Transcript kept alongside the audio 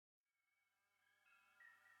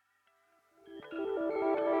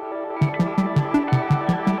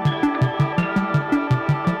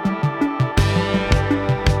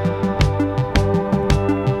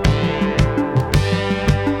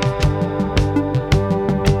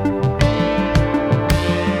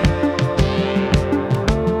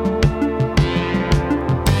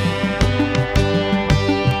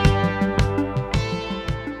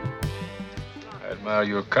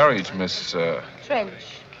Courage, Miss, Trench.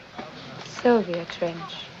 Sylvia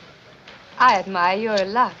Trench. I admire your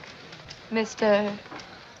luck, Mr.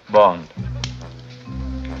 Bond.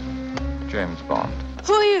 James Bond.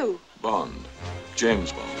 Who are you? Bond.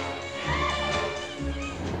 James Bond.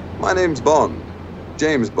 My name's Bond.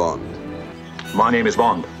 James Bond. My name is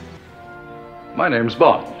Bond. My name's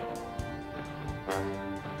Bond.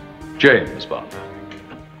 James Bond.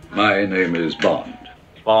 My name is Bond.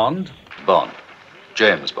 Bond? Bond.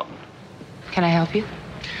 James Bond. Can I help you?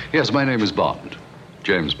 Yes, my name is Bond.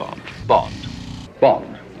 James Bond. Bond.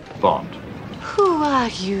 Bond. Bond. Who are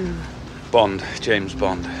you? Bond. James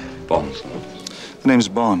Bond. Bond. The name's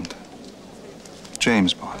Bond.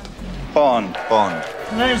 James Bond. Bond. Bond.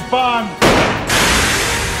 The name's Bond.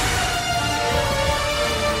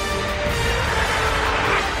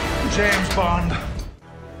 James Bond.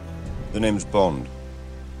 The name's Bond.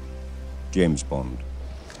 James Bond.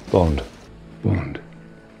 Bond. Bond.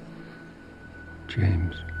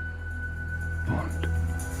 James Bond.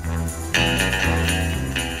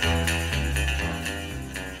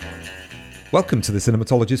 Welcome to the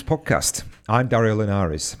Cinematologist podcast. I'm Dario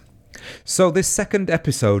Linares. So this second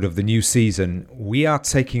episode of the new season, we are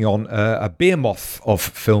taking on a behemoth of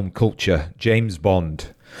film culture, James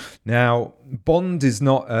Bond. Now, Bond is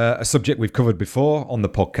not a subject we've covered before on the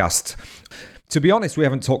podcast. To be honest, we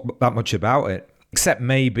haven't talked that much about it, except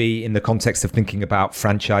maybe in the context of thinking about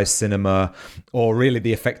franchise cinema or really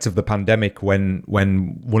the effect of the pandemic when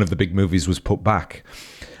one of the big movies was put back.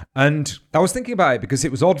 And I was thinking about it because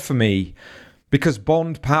it was odd for me, because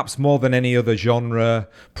Bond, perhaps more than any other genre,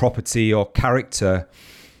 property or character,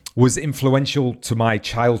 was influential to my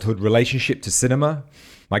childhood relationship to cinema.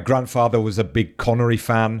 My grandfather was a big Connery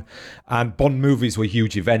fan, and Bond movies were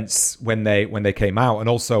huge events when they came out, and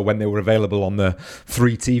also when they were available on the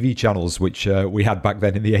 3 TV channels, which we had back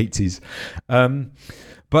then in the 80s.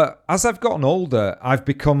 But as I've gotten older, I've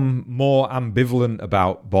become more ambivalent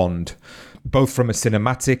about Bond, both from a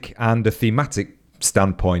cinematic and a thematic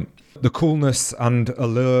standpoint. The coolness and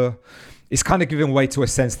allure is kind of giving way to a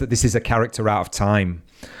sense that this is a character out of time.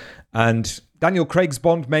 And Daniel Craig's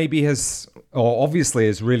Bond maybe obviously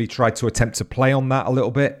has really tried to attempt to play on that a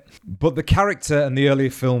little bit. But the character and the earlier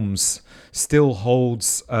films still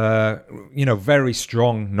holds, very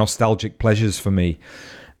strong nostalgic pleasures for me.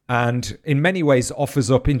 And in many ways offers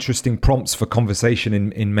up interesting prompts for conversation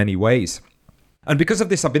in many ways. And because of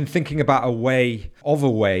this, I've been thinking about a way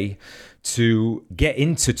to get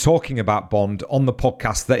into talking about Bond on the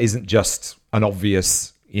podcast that isn't just an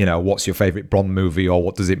obvious, what's your favorite Bond movie or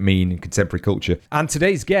what does it mean in contemporary culture? And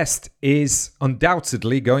today's guest is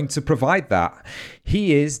undoubtedly going to provide that.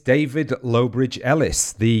 He is David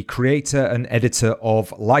Lowbridge-Ellis, the creator and editor of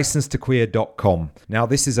LicensedToQueer.com. Now,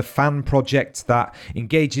 this is a fan project that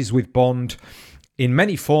engages with Bond in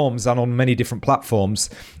many forms and on many different platforms,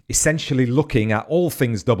 essentially looking at all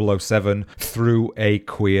things 007 through a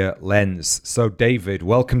queer lens. So, David,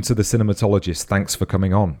 welcome to The Cinematologist. Thanks for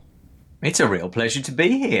coming on. It's a real pleasure to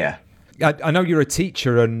be here. I know you're a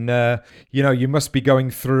teacher and, you must be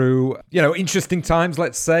going through, interesting times,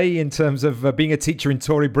 let's say, in terms of being a teacher in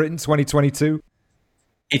Tory Britain 2022.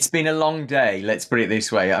 It's been a long day, let's put it this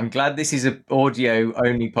way. I'm glad this is an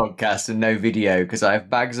audio-only podcast and no video, because I have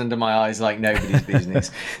bags under my eyes like nobody's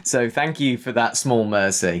business. So thank you for that small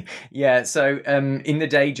mercy. Yeah, so in the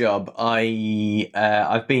day job,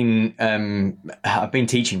 I've been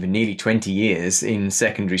teaching for nearly 20 years in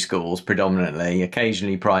secondary schools, predominantly,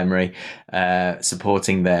 occasionally primary,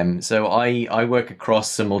 supporting them. So I work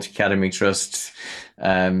across the multi-academy trusts,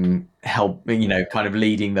 help, kind of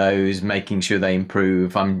leading those, making sure they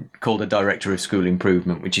improve. I'm called a director of school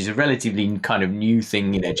improvement, which is a relatively kind of new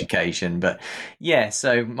thing in education. But yeah,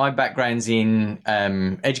 so my background's in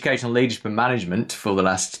educational leadership and management for the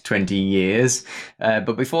last 20 years.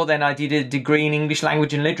 But before then, I did a degree in English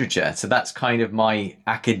language and literature. So that's kind of my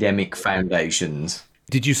academic foundations.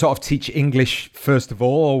 Did you sort of teach English first of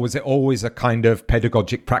all, or was it always a kind of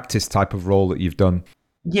pedagogic practice type of role that you've done?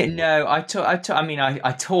 Yeah, no, I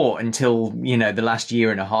taught until, the last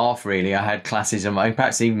year and a half, really. I had classes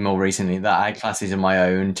perhaps even more recently that I had classes of my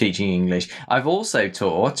own teaching English. I've also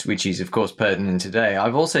taught, which is of course pertinent today,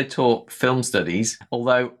 I've also taught film studies,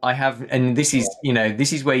 although I have, and this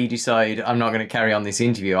is where you decide I'm not going to carry on this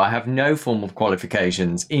interview. I have no formal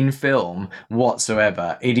qualifications in film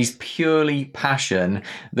whatsoever. It is purely passion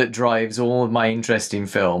that drives all of my interest in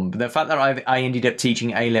film. The fact that I ended up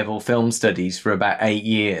teaching A-level film studies for about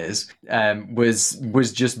 8 years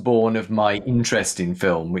was just born of my interest in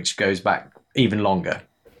film, which goes back even longer.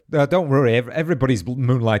 Don't worry. Everybody's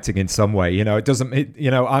moonlighting in some way. You know, it doesn't.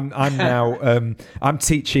 I'm now. I'm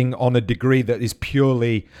teaching on a degree that is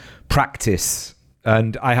purely practice,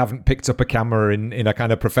 and I haven't picked up a camera in a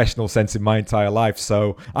kind of professional sense in my entire life.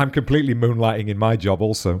 So I'm completely moonlighting in my job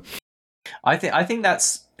also. I think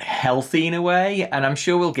that's healthy in a way, and I'm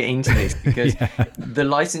sure we'll get into this because the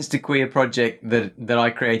License to Queer project that I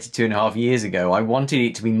created 2.5 years ago, I wanted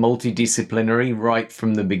it to be multidisciplinary right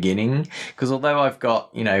from the beginning, because although I've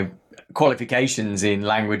got, qualifications in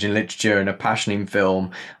language and literature and a passion in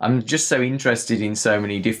film, I'm just so interested in so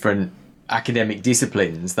many different academic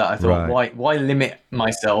disciplines that I thought, why limit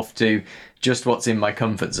myself to just what's in my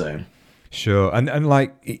comfort zone? Sure. And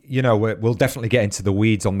we'll definitely get into the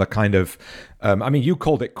weeds on the kind of, you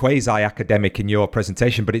called it quasi-academic in your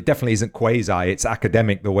presentation, but it definitely isn't quasi. It's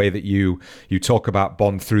academic the way that you talk about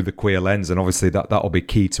Bond through the queer lens. And obviously that'll be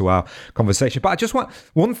key to our conversation. But I just want,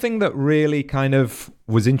 one thing that really kind of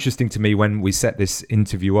was interesting to me when we set this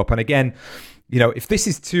interview up, and again, if this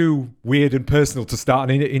is too weird and personal to start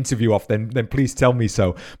an interview off, then please tell me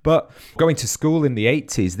so. But going to school in the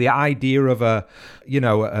 80s, the idea of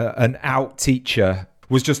an out teacher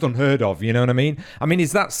was just unheard of. You know what I mean?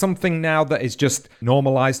 Is that something now that is just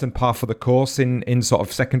normalized and par for the course in sort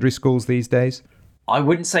of secondary schools these days? I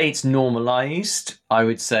wouldn't say it's normalized. I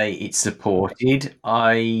would say it's supported.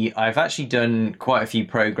 I've actually done quite a few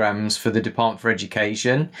programs for the Department for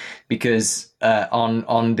Education because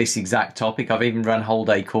on this exact topic, I've even run whole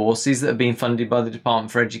day courses that have been funded by the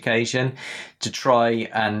Department for Education to try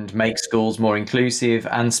and make schools more inclusive,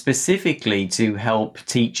 and specifically to help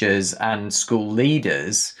teachers and school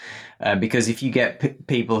leaders. Because if you get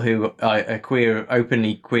people who are queer,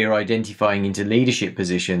 openly queer identifying into leadership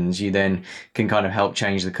positions, you then can kind of help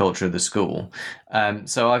change the culture of the school.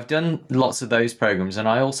 So I've done lots of those programs, and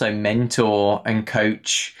I also mentor and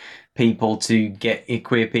coach people to get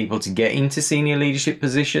queer people to get into senior leadership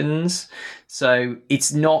positions. So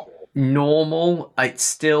it's not normal.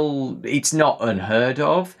 It's not unheard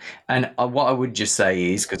of. And what I would just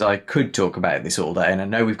say is, because I could talk about this all day, and I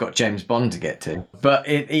know we've got James Bond to get to, but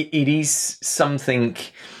it is something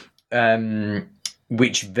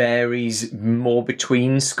which varies more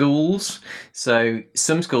between schools. So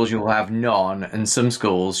some schools you'll have none, and some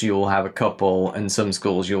schools you'll have a couple, and some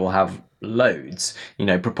schools you'll have loads,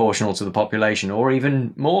 proportional to the population, or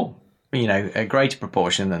even more, a greater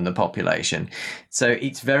proportion than the population. So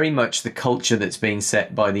it's very much the culture that's being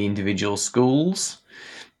set by the individual schools.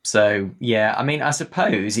 So, yeah, I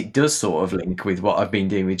suppose it does sort of link with what I've been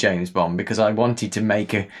doing with James Bond, because I wanted to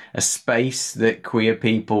make a space that queer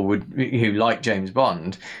people who like James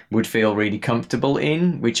Bond would feel really comfortable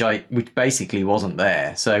in, which basically wasn't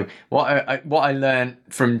there. So what I learned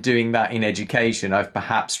from doing that in education, I've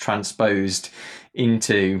perhaps transposed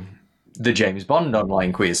into the James Bond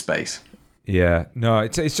online queer space. Yeah, no,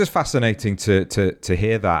 it's just fascinating to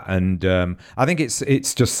hear that, and I think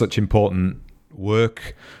it's just such important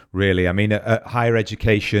work, really. At higher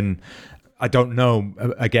education, I don't know.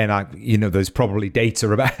 Again, there's probably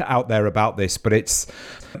data out there about this, but it's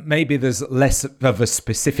maybe there's less of a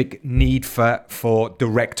specific need for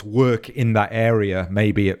direct work in that area.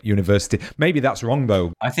 Maybe at university, maybe that's wrong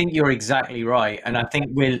though. I think you're exactly right, and I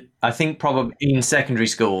think probably in secondary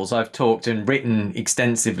schools, I've talked and written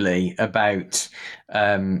extensively about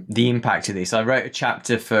the impact of this. I wrote a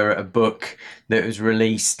chapter for a book that was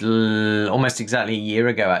released almost exactly a year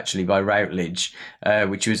ago, actually, by Routledge,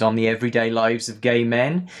 which was on the everyday lives of gay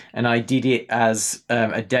men. And I did it as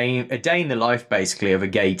a day in the life, basically, of a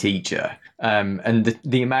gay teacher. And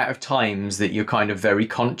the amount of times that you're kind of very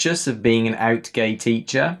conscious of being an out gay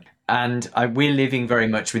teacher. And we're living very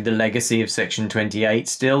much with the legacy of Section 28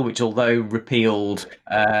 still, which, although repealed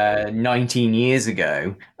 19 years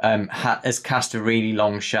ago, has cast a really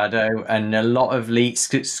long shadow. And a lot of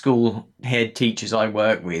school head teachers I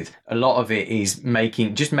work with, a lot of it is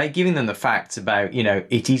giving them the facts about,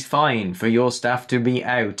 it is fine for your staff to be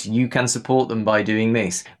out. You can support them by doing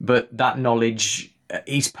this. But that knowledge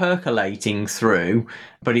is percolating through,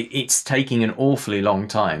 but it's taking an awfully long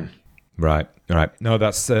time. Right. No,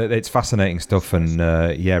 that's it's fascinating stuff, and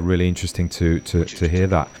really interesting to hear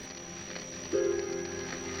that.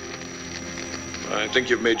 I think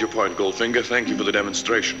you've made your point, Goldfinger. Thank you for the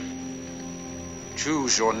demonstration.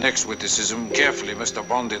 Choose your next witticism carefully, Mr.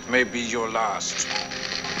 Bond. It may be your last.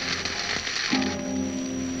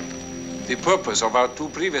 The purpose of our 2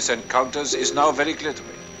 previous encounters is now very clear to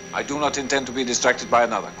me. I do not intend to be distracted by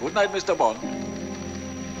another. Good night, Mr. Bond.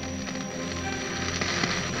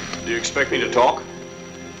 Do you expect me to talk?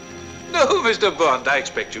 No, Mr. Bond, I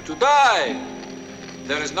expect you to die.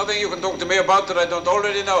 There is nothing you can talk to me about that I don't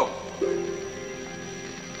already know.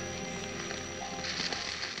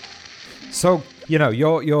 So,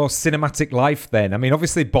 your cinematic life then, I mean,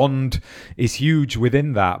 obviously Bond is huge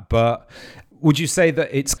within that, but would you say that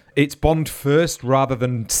it's Bond first rather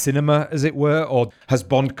than cinema, as it were, or has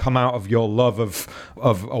Bond come out of your love of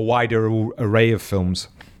a wider array of films?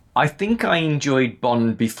 I think I enjoyed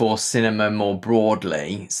Bond before cinema more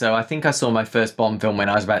broadly. So I think I saw my first Bond film when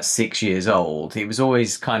I was about 6 years old. It was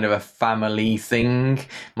always kind of a family thing.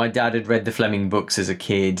 My dad had read the Fleming books as a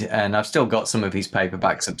kid, and I've still got some of his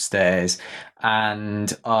paperbacks upstairs.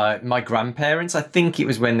 And my grandparents, I think it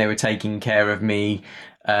was when they were taking care of me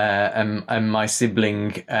and my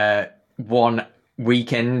sibling one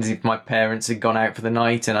weekend if my parents had gone out for the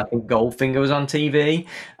night, and I think Goldfinger was on TV,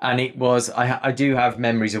 and it was I do have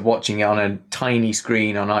memories of watching it on a tiny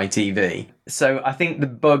screen on ITV. So I think the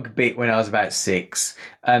bug bit when I was about 6.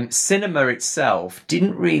 Cinema itself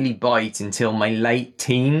didn't really bite until my late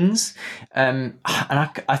teens. And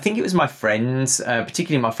I think it was my friends,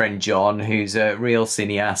 particularly my friend John, who's a real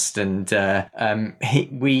cineast. And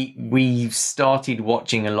we started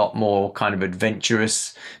watching a lot more kind of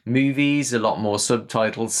adventurous movies, a lot more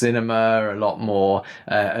subtitled cinema, a lot more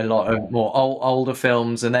older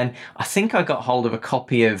films. And then I think I got hold of a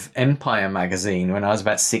copy of Empire magazine when I was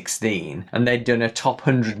about 16. And they'd done a top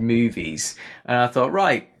 100 movies, and I thought,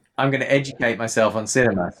 right, I'm going to educate myself on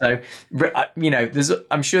cinema. So,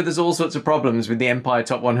 I'm sure there's all sorts of problems with the Empire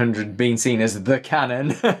Top 100 being seen as the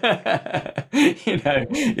canon.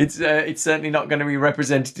 It's certainly not going to be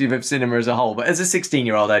representative of cinema as a whole. But as a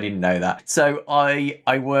 16-year-old, I didn't know that. So I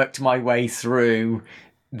worked my way through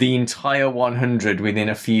the entire 100 within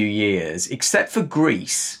a few years, except for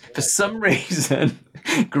Grease. For some reason,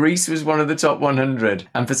 Grease was one of the top 100.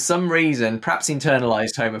 And for some reason, perhaps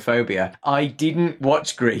internalized homophobia, I didn't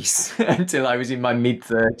watch Grease until I was in my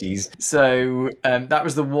mid-30s. So that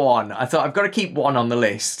was the one. I thought, I've got to keep one on the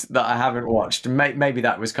list that I haven't watched. Maybe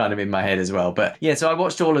that was kind of in my head as well. But yeah, so I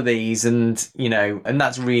watched all of these, and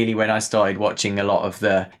that's really when I started watching a lot of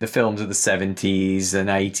the films of the 70s and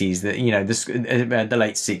 80s, the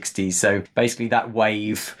late 60s. So basically that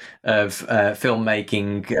wave of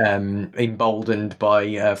filmmaking emboldened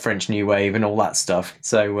by French New Wave and all that stuff.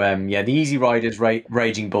 So the Easy Riders,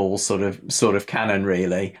 Raging Bull sort of canon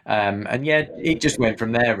really, and it just went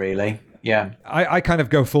from there really. Yeah, I kind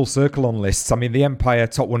of go full circle on lists. I mean, the Empire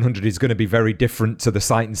Top 100 is going to be very different to the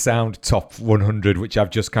Sight and Sound Top 100, which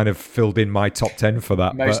I've just kind of filled in my top 10 for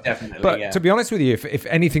that. Most definitely, But to be honest with you, if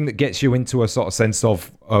anything that gets you into a sort of sense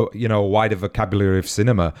of, a wider vocabulary of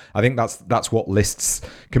cinema, I think that's what lists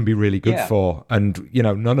can be really good for. And,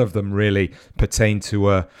 none of them really pertain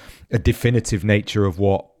to a definitive nature of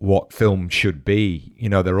what film should be.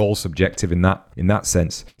 They're all subjective in that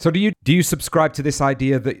sense. So do you subscribe to this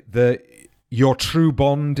idea that your true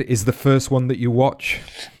Bond is the first one that you watch?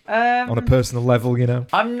 On a personal level,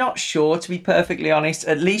 I'm not sure, to be perfectly honest.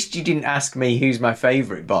 At least you didn't ask me who's my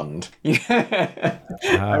favourite Bond. All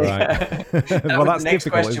right. Well, that's the next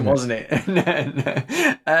question, wasn't it?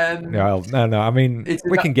 No. I mean,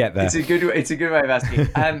 we can get there. It's a good way of asking.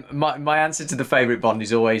 My answer to the favourite Bond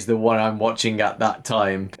is always the one I'm watching at that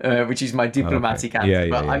time, which is my diplomatic answer.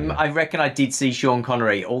 Yeah, I reckon I did see Sean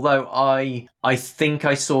Connery, although I think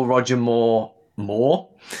I saw Roger Moore more.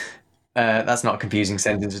 That's not a confusing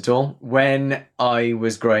sentence at all. When I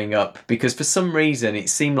was growing up, because for some reason it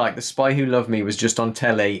seemed like The Spy Who Loved Me was just on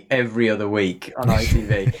telly every other week on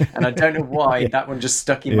ITV, and I don't know why that one just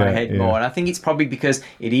stuck in my head more. And I think it's probably because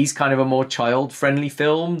it is kind of a more child-friendly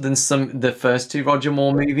film than the first two Roger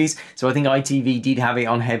Moore movies. So I think ITV did have it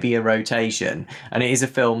on heavier rotation, and it is a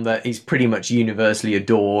film that is pretty much universally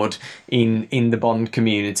adored in the Bond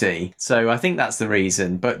community. So I think that's the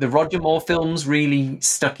reason. But the Roger Moore films really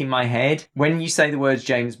stuck in my head. When you say the words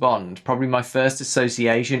James Bond, probably my first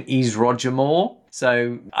association is Roger Moore.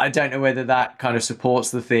 So I don't know whether that kind of supports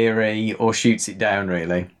the theory or shoots it down,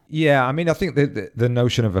 really. Yeah, I mean, I think the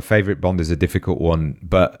notion of a favourite Bond is a difficult one,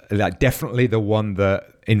 but definitely the one that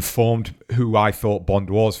informed who I thought Bond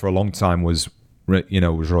was for a long time was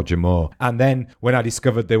Roger Moore. And then when I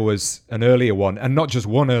discovered there was an earlier one, and not just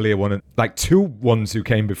one earlier one, like two ones who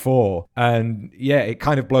came before, and it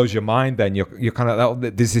kind of blows your mind. Then you're kind of,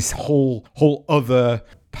 there's this whole other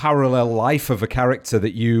parallel life of a character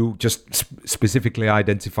that you just specifically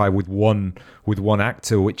identify with one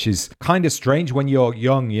actor, which is kind of strange when you're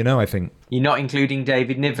young, I think. You're not including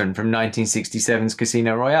David Niven from 1967's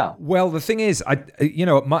Casino Royale? Well, the thing is, at a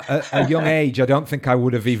young age, I don't think I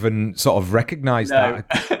would have even sort of recognised that.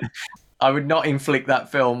 I would not inflict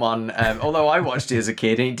that film on. Although I watched it as a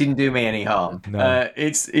kid and it didn't do me any harm. No.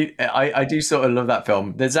 I do sort of love that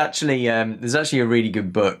film. There's actually a really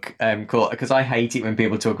good book called, because I hate it when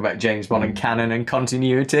people talk about James Bond and canon and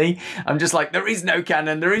continuity. I'm just like, there is no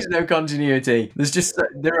canon, there is no continuity. There's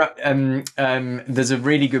a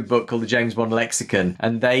really good book called the James Bond Lexicon,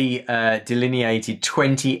 and they delineated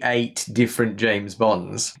 28 different James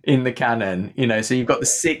Bonds in the canon. So you've got the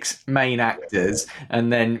 6 main actors,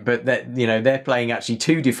 and then they're playing actually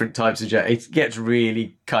 2 different types of it gets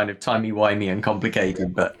really kind of timey-wimey and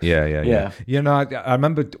complicated, but yeah. I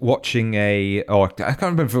remember watching I can't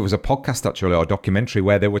remember if it was a podcast actually or a documentary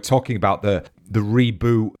where they were talking about the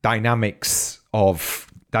reboot dynamics of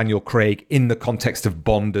Daniel Craig in the context of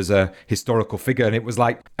Bond as a historical figure, and it was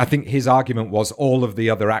like, I think his argument was all of the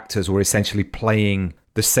other actors were essentially playing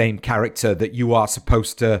the same character that you are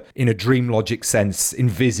supposed to, in a dream logic sense,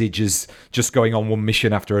 envisage as just going on one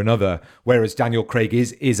mission after another, whereas Daniel Craig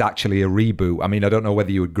is actually a reboot. I mean, I don't know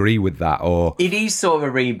whether you agree with that or... It is sort of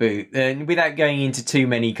a reboot, and without going into too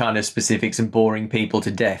many kind of specifics and boring people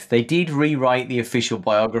to death, they did rewrite the official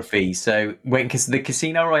biography. So because the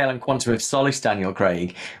Casino Royale and Quantum of Solace Daniel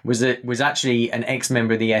Craig was actually an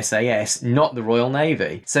ex-member of the SAS, not the Royal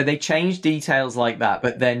Navy. So they changed details like that,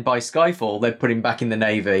 but then by Skyfall, they put him back in the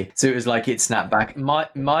Navy, so it was like it snapped back.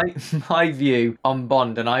 My view on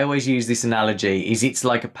Bond, and I always use this analogy, is it's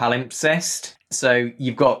like a palimpsest. So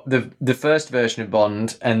you've got the first version of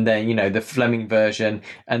Bond, and then the Fleming version,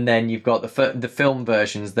 and then you've got the film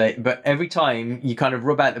versions. But every time you kind of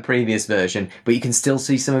rub out the previous version, but you can still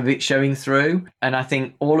see some of it showing through. And I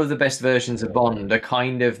think all of the best versions of Bond are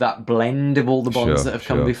kind of that blend of all the Bonds that have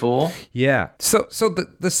come before. Yeah. So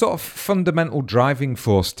the sort of fundamental driving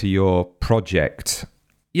force to your project,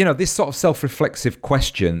 this sort of self-reflexive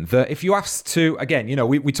question that if you asked to, again,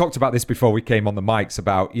 we talked about this before we came on the mics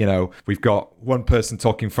about, we've got one person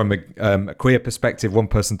talking from a queer perspective, one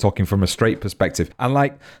person talking from a straight perspective. And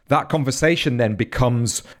like that conversation then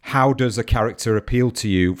becomes, how does a character appeal to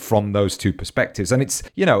you from those two perspectives? And it's,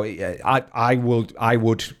 I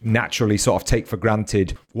would naturally sort of take for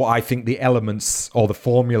granted what I think the elements or the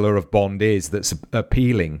formula of Bond is that's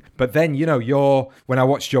appealing. But then, when I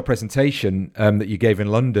watched your presentation that you gave in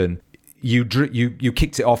London, you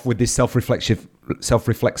kicked it off with this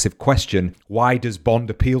self-reflexive question: why does Bond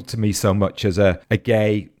appeal to me so much as a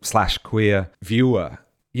gay/queer viewer?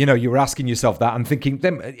 You were asking yourself that and thinking,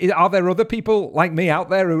 are there other people like me out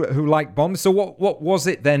there who like Bond? So what was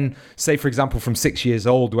it then, say, for example, from 6 years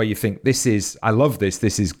old, where you think, I love this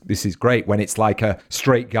is great, when it's like a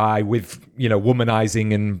straight guy with,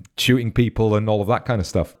 womanizing and shooting people and all of that kind of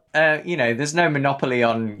stuff? There's no monopoly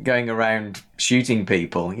on going around shooting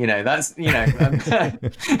people. That's,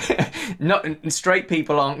 not straight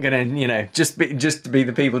people aren't going to, just be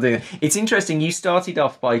the people doing it. It's interesting. You started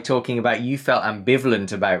off by talking about you felt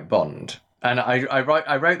ambivalent about Bond. And I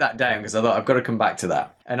wrote that down because I thought I've got to come back to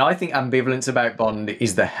that. And I think ambivalence about Bond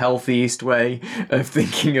is the healthiest way of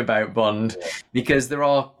thinking about Bond, because there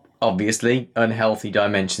are obviously unhealthy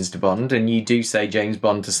dimensions to Bond, and you do say James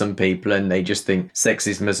Bond to some people and they just think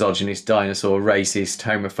sexist, misogynist, dinosaur, racist,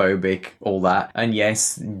 homophobic, all that. And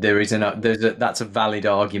yes, that's a valid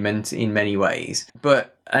argument in many ways.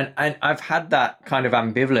 But and I've had that kind of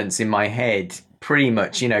ambivalence in my head pretty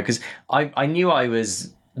much, because I knew I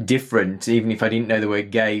was different, even if I didn't know the word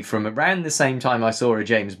gay, from around the same time I saw a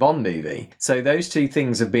James Bond movie. So those two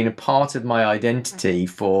things have been a part of my identity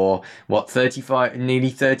for nearly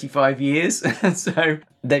 35 years. So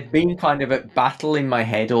they've been kind of at battle in my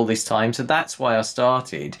head all this time. So that's why I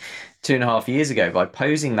started 2.5 years ago by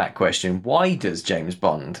posing that question: why does James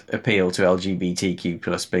Bond appeal to LGBTQ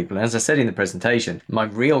plus people? And as I said in the presentation, my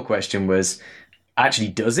real question was, actually,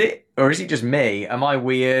 does it? Or is it just me? Am I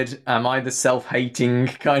weird? Am I the self-hating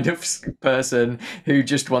kind of person who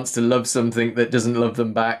just wants to love something that doesn't love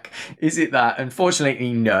them back? Is it that?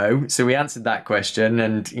 Unfortunately, no. So we answered that question,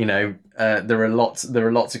 and there are lots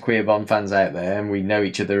of queer Bond fans out there, and we know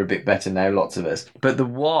each other a bit better now, lots of us. But the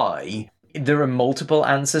why, there are multiple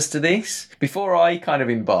answers to this. Before I kind of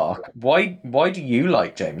embark, why do you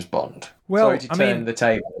like James Bond? Well, sorry to turn the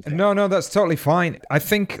table. No, that's totally fine. I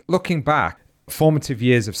think looking back, formative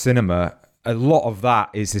years of cinema, a lot of that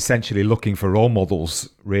is essentially looking for role models,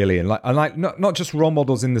 really, and not just role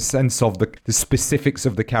models in the sense of the specifics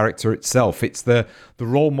of the character itself. It's the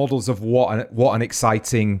role models of what an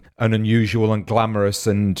exciting and unusual and glamorous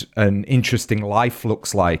and interesting life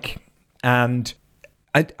looks like. And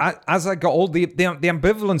as I got older, the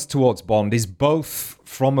ambivalence towards Bond is both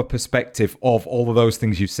from a perspective of all of those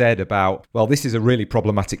things you said about, well, this is a really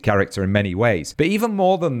problematic character in many ways. But even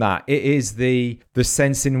more than that, it is the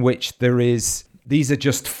sense in which these are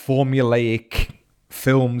just formulaic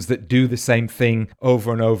films that do the same thing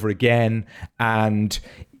over and over again. And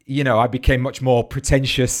I became much more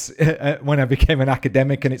pretentious when I became an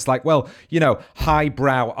academic. And it's like, well,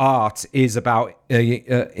 highbrow art is about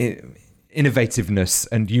innovativeness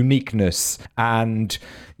and uniqueness and,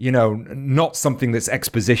 not something that's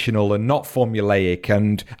expositional and not formulaic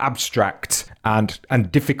and abstract and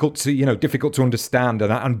difficult to understand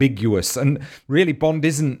and ambiguous. And really, Bond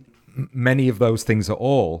isn't many of those things at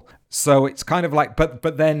all. So it's kind of like,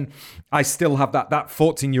 but then I still have that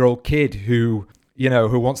 14-year-old kid who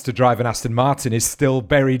wants to drive an Aston Martin is still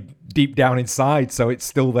buried deep down inside. So it's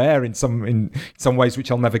still there in some ways, which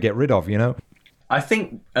I'll never get rid of, I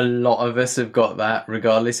think a lot of us have got that,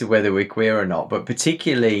 regardless of whether we're queer or not. But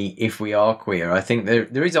particularly if we are queer, I think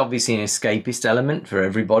there is obviously an escapist element for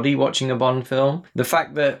everybody watching a Bond film. The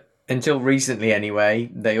fact that, until recently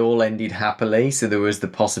anyway, they all ended happily, so there was the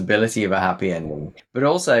possibility of a happy ending. But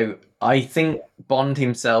also, I think Bond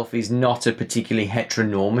himself is not a particularly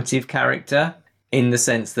heteronormative character, in the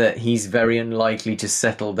sense that he's very unlikely to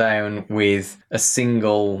settle down with a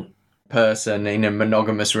single person in a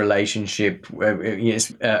monogamous relationship,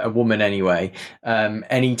 a woman anyway,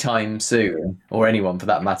 anytime soon, or anyone for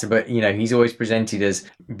that matter. But, he's always presented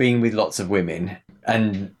as being with lots of women.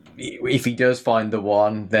 And if he does find the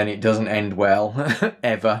one, then it doesn't end well,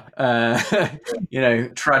 ever.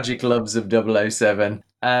 Tragic loves of 007.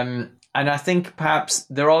 And I think perhaps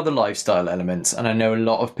there are the lifestyle elements, and I know a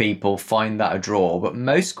lot of people find that a draw, but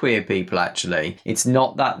most queer people, actually, it's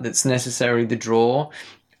not that's necessarily the draw.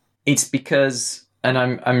 It's because, and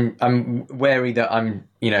I'm wary that I'm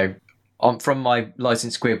from my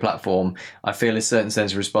licensed queer platform, I feel a certain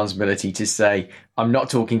sense of responsibility to say I'm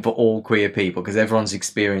not talking for all queer people, because everyone's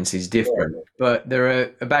experience is different. But there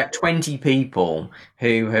are about 20 people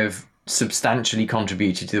who have substantially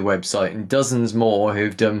contributed to the website, and dozens more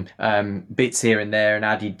who've done bits here and there and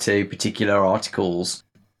added to particular articles.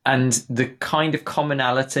 And the kind of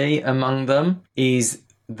commonality among them is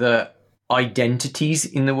that identities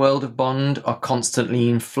in the world of Bond are constantly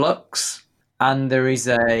in flux, and there's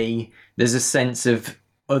a sense of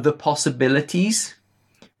other possibilities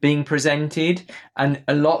being presented, and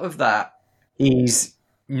a lot of that is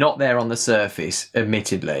not there on the surface.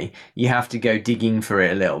 Admittedly, you have to go digging for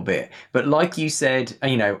it a little bit. But like you said,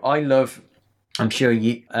 I'm sure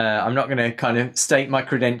you. I'm not going to kind of state my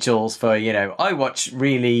credentials for. I watch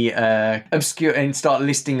really obscure and start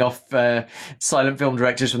listing off silent film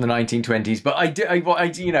directors from the 1920s. But I do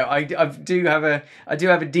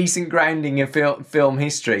have a decent grounding in film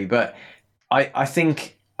history. But I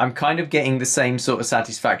think I'm kind of getting the same sort of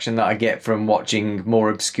satisfaction that I get from watching more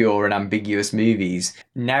obscure and ambiguous movies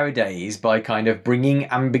nowadays, by kind of bringing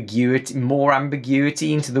more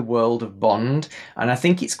ambiguity into the world of Bond. And I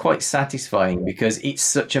think it's quite satisfying because it's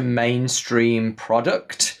such a mainstream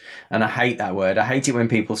product. And I hate that word. I hate it when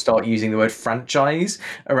people start using the word franchise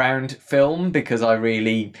around film, because I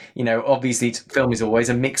really, obviously film is always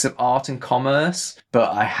a mix of art and commerce,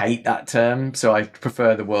 but I hate that term. So I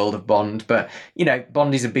prefer the world of Bond. But,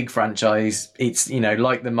 Bond is a big franchise. It's,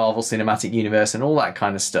 like the Marvel Cinematic Universe and all that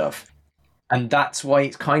kind of stuff. And that's why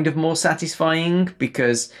it's kind of more satisfying,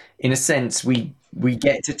 because in a sense, we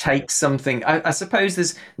get to take something. I suppose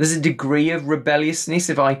there's a degree of rebelliousness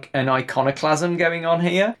and iconoclasm going on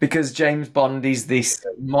here, because James Bond is this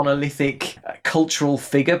monolithic cultural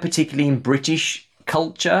figure, particularly in British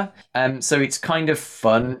culture. So it's kind of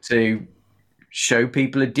fun to show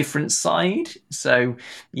people a different side. So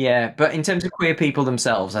yeah, but in terms of queer people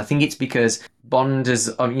themselves, I think it's because Bond has,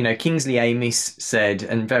 Kingsley Amis said,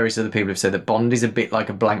 and various other people have said, that Bond is a bit like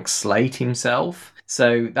a blank slate himself.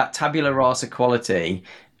 So that tabula rasa quality,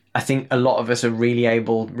 I think a lot of us are really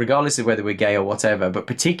able, regardless of whether we're gay or whatever, but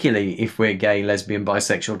particularly if we're gay, lesbian,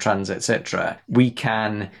 bisexual, trans, etc., we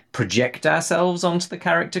can project ourselves onto the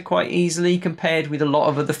character quite easily compared with a lot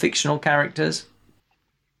of other fictional characters.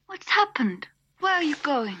 What's happened? Where are you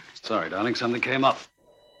going? Sorry, darling, something came up.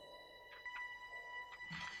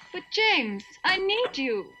 But James, I need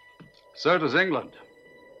you. So does England.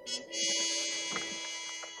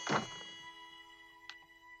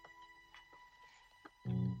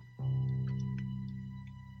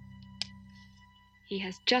 He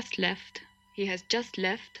has just left. He has just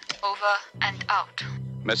left. Over and out.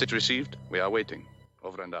 Message received. We are waiting.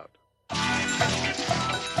 Over and out.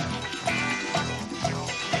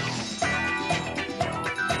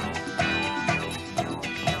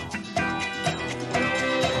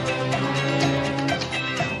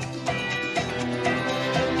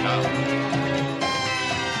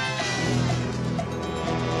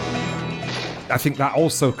 I think that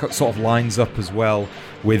also sort of lines up as well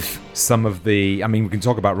with some of the... I mean, we can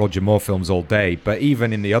talk about Roger Moore films all day, but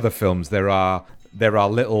even in the other films, there are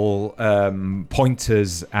little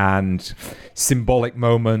pointers and symbolic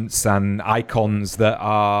moments and icons that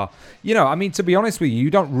are, I mean, to be honest with you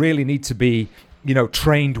don't really need to be,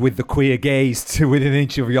 trained with the queer gaze to within an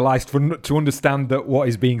inch of your life to understand that what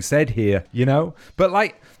is being said here, But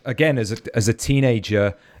like, again, as a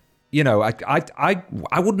teenager, I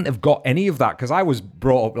wouldn't have got any of that because I was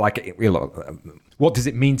brought up like, what does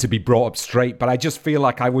it mean to be brought up straight? But I just feel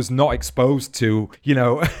like I was not exposed to,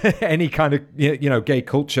 any kind of, gay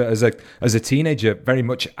culture as a teenager very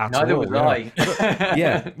much at all. Neither was I.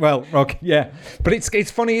 Yeah, well, okay, yeah. But it's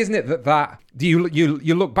funny, isn't it, that you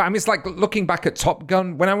look back. I mean, it's like looking back at Top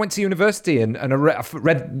Gun. When I went to university and I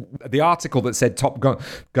read the article that said Top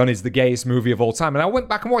Gun is the gayest movie of all time, and I went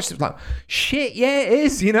back and watched it. Like, shit, yeah, it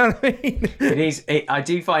is. You know what I mean? It is. I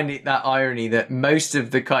do find it that irony that most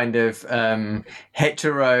of the kind of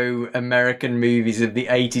hetero American movies of the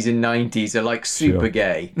 80s and 90s are like super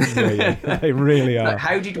gay. Yeah, they really are. Like,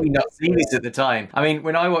 how did we not see this at the time? I mean,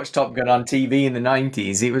 when I watched Top Gun on TV in the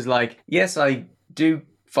 90s, it was like, yes, I do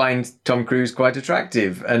find Tom Cruise quite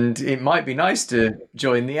attractive and it might be nice to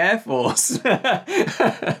join the Air Force. but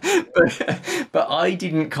I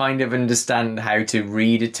didn't kind of understand how to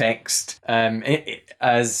read a text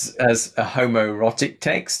as a homoerotic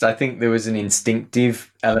text. I think there was an instinctive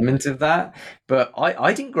element of that, but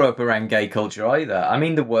I didn't grow up around gay culture either. I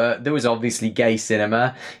mean, there was obviously gay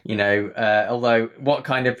cinema, although what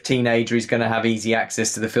kind of teenager is going to have easy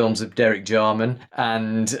access to the films of Derek Jarman?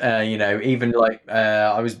 And even like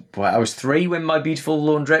I was 3 when My Beautiful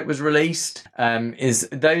Laundrette was released. Is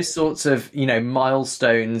those sorts of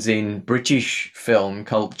milestones in British film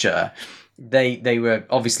culture. They were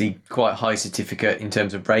obviously quite high certificate in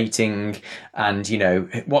terms of rating, and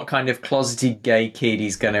what kind of closeted gay kid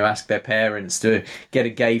is going to ask their parents to get a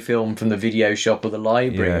gay film from the video shop or the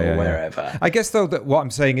library or wherever. Yeah. I guess though that what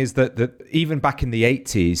I'm saying is that even back in the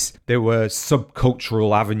 80s there were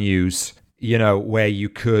subcultural avenues, where you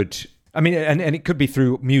could. I mean, and it could be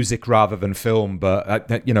through music rather than film, but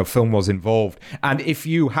film was involved. And if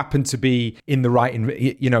you happen to be in the right,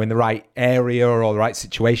 in the right area or the right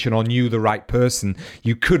situation, or knew the right person,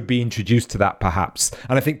 you could be introduced to that perhaps.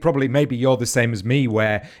 And I think probably maybe you're the same as me,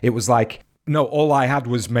 where it was like, no, all I had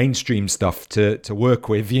was mainstream stuff to work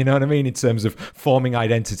with, you know what I mean, in terms of forming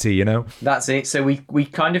identity, That's it. So we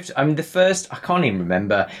kind of, I mean, the first, I can't even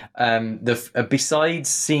remember, besides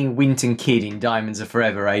seeing Winton Kid in Diamonds Are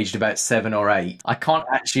Forever, aged about 7 or 8, I can't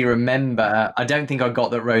actually remember, I don't think I got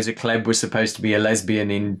that Rosa Klebb was supposed to be a lesbian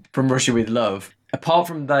in From Russia With Love. Apart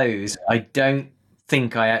from those, I don't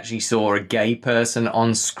think I actually saw a gay person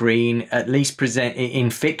on screen, at least present in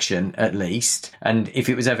fiction, at least. And if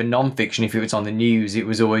it was ever non-fiction, if it was on the news, it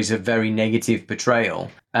was always a very negative portrayal,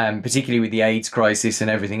 particularly with the AIDS crisis and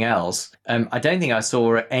everything else. I don't think I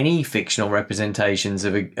saw any fictional representations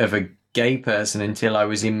of a gay person until I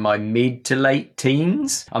was in my mid to late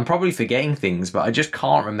teens. I'm probably forgetting things, but I just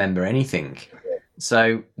can't remember anything.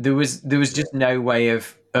 So there was just no way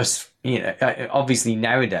of us, obviously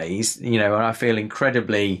nowadays, and I feel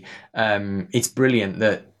incredibly, it's brilliant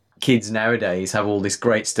that kids nowadays have all this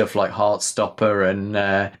great stuff like Heartstopper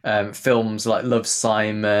and films like Love,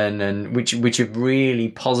 Simon, and which are really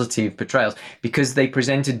positive portrayals because they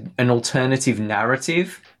presented an alternative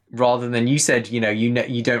narrative. Rather than, you said, you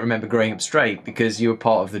don't remember growing up straight because you were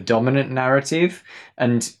part of the dominant narrative,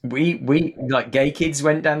 and we like gay kids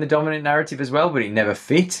went down the dominant narrative as well, but it never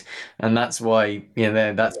fit, and that's why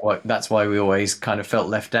that's why we always kind of felt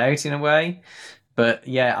left out in a way. But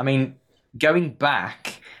yeah, I mean, going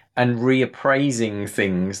back and reappraising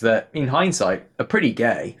things that in hindsight are pretty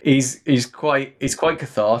gay is quite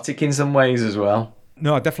cathartic in some ways as well.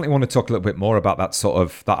 No, I definitely want to talk a little bit more about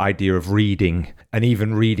that idea of reading, and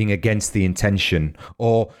even reading against the intention,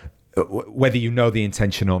 or whether you know the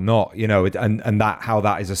intention or not, and that how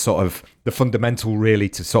that is a sort of the fundamental really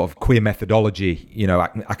to sort of queer methodology,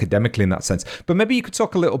 academically in that sense. But maybe you could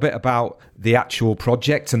talk a little bit about the actual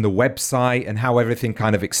project and the website and how everything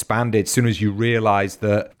kind of expanded as soon as you realized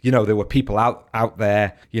that, there were people out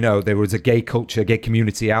there, there was a gay culture, gay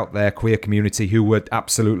community out there, queer community who would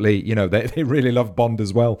absolutely, they really love Bond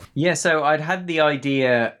as well. Yeah, so I'd had the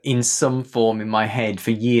idea in some form in my head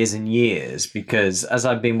for years and years, because as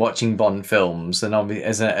I've been watching Bond films, and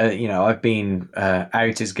I've been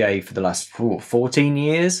out as gay for the last 14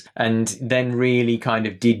 years, and then really kind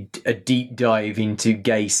of did a deep dive into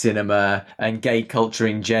gay cinema and gay culture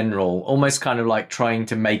in general, almost kind of like trying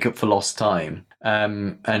to make up for lost time.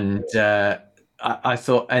 And I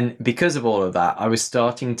thought, and because of all of that, I was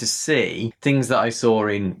starting to see things that I saw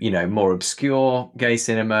in, more obscure gay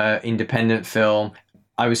cinema, independent film.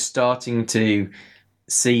 I was starting to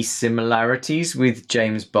see similarities with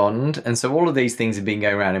James Bond. And so all of these things have been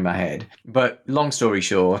going around in my head. But long story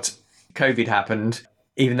short, COVID happened.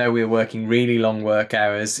 Even though we were working really long work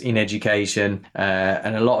hours in education,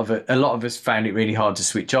 and a lot of us found it really hard to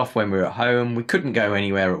switch off when we were at home. We couldn't go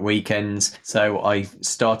anywhere at weekends, so I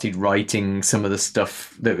started writing down some of the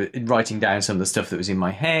stuff that was in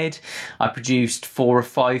my head. I produced 4 or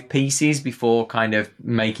 5 pieces before kind of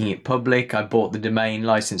making it public. I bought the domain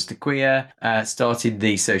License to Queer, started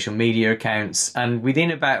the social media accounts, and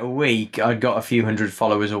within about a week, I'd got a few hundred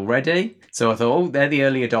followers already. So I thought, they're the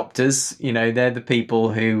early adopters. They're the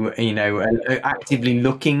people who, are actively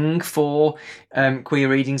looking for queer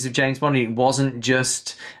readings of James Bond. It wasn't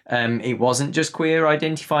just queer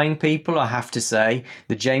identifying people. I have to say,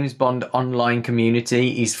 the James Bond online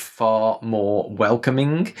community is far more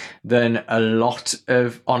welcoming than a lot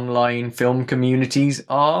of online film communities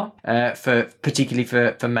are, particularly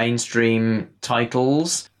for mainstream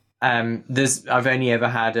titles. I've only ever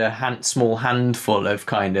had a small handful of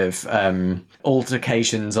kind of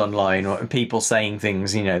altercations online, or people saying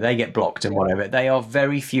things, they get blocked and whatever. They are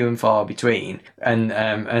very few and far between. And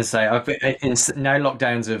as I say, now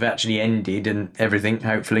lockdowns have actually ended and everything,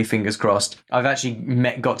 hopefully, fingers crossed. I've actually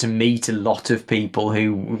got to meet a lot of people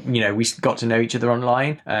who, we got to know each other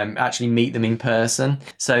online, actually meet them in person.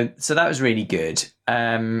 So that was really good.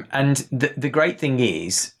 And the great thing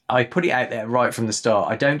is, I put it out there right from the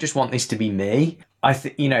start. I don't just want this to be me. I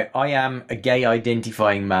am a gay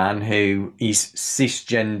identifying man who is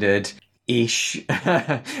cisgendered-ish.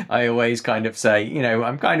 I always kind of say,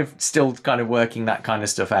 I'm kind of still kind of working that kind of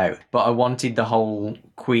stuff out. But I wanted the whole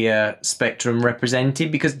queer spectrum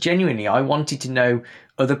represented because genuinely I wanted to know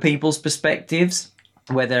other people's perspectives.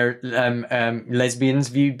 Whether lesbians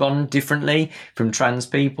viewed Bond differently from trans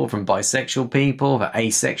people, from bisexual people, from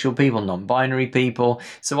asexual people, non-binary people.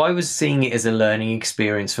 So I was seeing it as a learning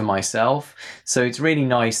experience for myself. So it's really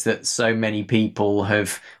nice that so many people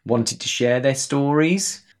have wanted to share their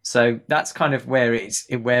stories. So that's kind of where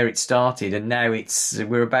it started, and now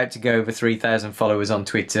we're about to go over 3,000 followers on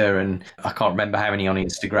Twitter, and I can't remember how many on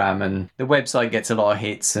Instagram, and the website gets a lot of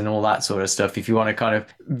hits and all that sort of stuff if you want to kind of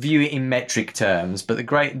view it in metric terms. But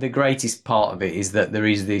the greatest part of it is that there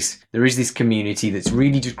is this community that's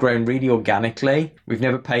really just grown really organically. We've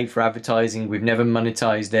never paid for advertising, we've never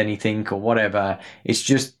monetized anything or whatever. It's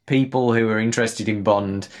just people who are interested in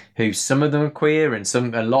Bond, who some of them are queer and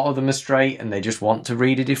a lot of them are straight, and they just want to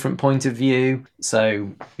read a different point of view. So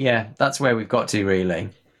yeah, that's where we've got to, really.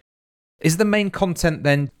 Is the main content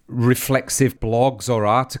then reflexive blogs or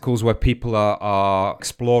articles where people are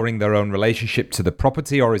exploring their own relationship to the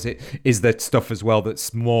property, or is there stuff as well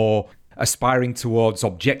that's more aspiring towards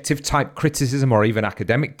objective type criticism or even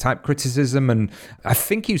academic type criticism? And I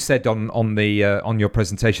think you said on your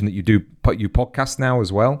presentation that you podcast now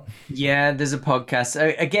as well. Yeah, there's a podcast.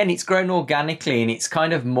 Again, it's grown organically and it's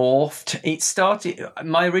kind of morphed. It started.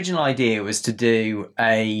 My original idea was to do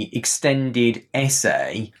a extended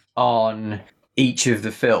essay on each of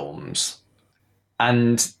the films,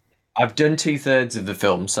 and I've done 2/3 of the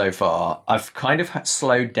film so far. I've kind of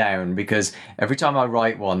slowed down because every time I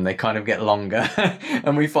write one, they kind of get longer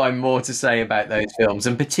and we find more to say about those films.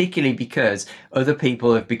 And particularly because other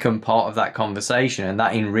people have become part of that conversation and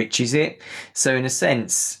that enriches it. So in a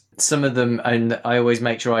sense, some of them, and I always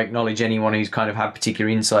make sure I acknowledge anyone who's kind of had particular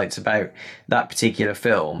insights about that particular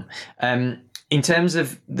film. In terms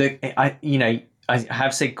of I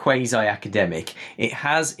have said quasi-academic. It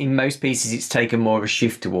has, in most pieces, it's taken more of a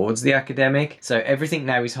shift towards the academic. So everything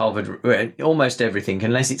now is Harvard, almost everything,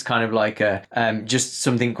 unless it's kind of like just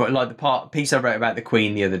something quite like the piece I wrote about the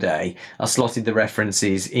Queen the other day. I slotted the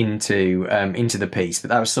references into the piece, but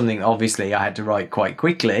that was something obviously I had to write quite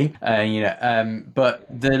quickly. But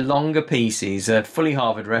the longer pieces are fully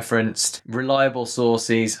Harvard referenced, reliable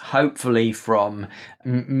sources, hopefully from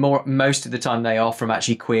most of the time they are from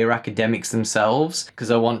actually queer academics themselves, because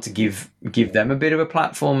I want to give them a bit of a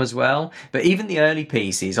platform as well. But even the early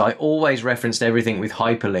pieces, I always referenced everything with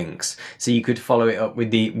hyperlinks, so you could follow it up with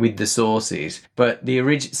the sources. But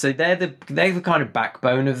so they're the kind of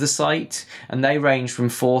backbone of the site, and they range from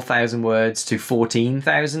 4,000 words to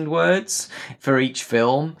 14,000 words for each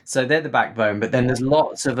film. So they're the backbone. But then there's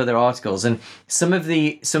lots of other articles, and some of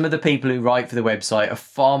the people who write for the website are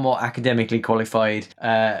far more academically qualified.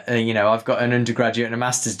 I've got an undergraduate and a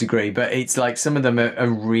master's degree, but it's like some some of them are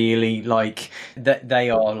really like that. They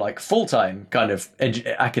are like full-time kind of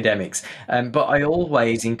academics. But I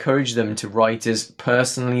always encourage them to write as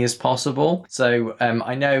personally as possible. So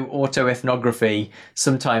I know autoethnography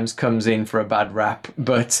sometimes comes in for a bad rap,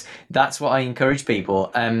 but that's what I encourage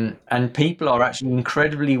people. And people are actually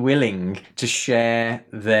incredibly willing to share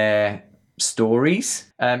their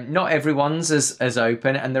stories. Not everyone's as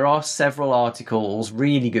open, and there are several articles,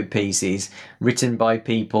 really good pieces written by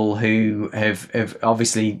people who have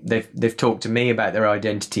obviously they've talked to me about their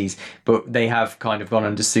identities, but they have kind of gone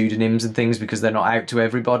under pseudonyms and things because they're not out to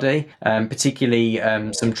everybody, particularly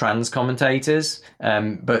some trans commentators,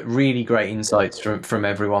 but really great insights from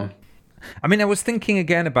everyone. I mean, I was thinking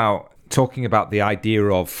again about talking about the idea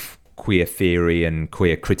of queer theory and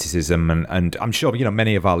queer criticism, and I'm sure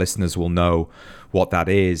many of our listeners will know what that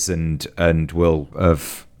is and will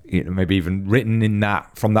have maybe even written in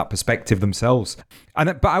that from that perspective themselves.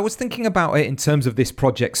 But I was thinking about it in terms of this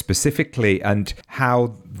project specifically and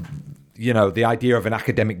how the idea of an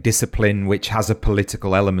academic discipline which has a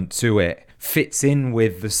political element to it fits in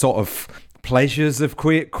with the sort of pleasures of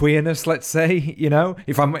queerness, let's say,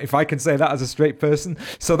 if I can say that as a straight person.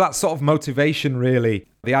 So that sort of motivation, really,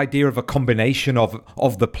 the idea of a combination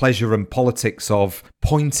of the pleasure and politics of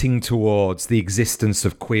pointing towards the existence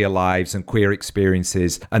of queer lives and queer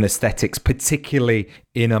experiences and aesthetics, particularly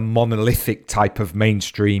in a monolithic type of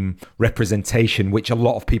mainstream representation, which a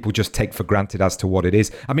lot of people just take for granted as to what it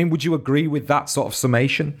is. I mean, would you agree with that sort of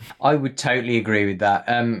summation? I would totally agree with that.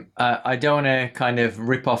 I don't want to kind of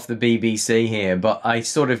rip off the BBC here, but I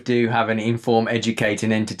sort of do have an inform, educate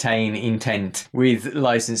and entertain intent with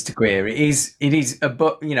License to Queer. It is a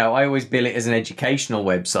book, I always bill it as an educational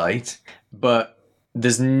website, but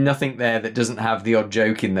there's nothing there that doesn't have the odd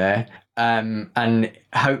joke in there. And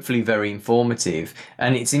hopefully very informative.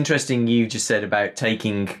 And it's interesting you just said about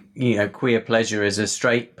taking, queer pleasure as a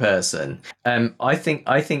straight person. I think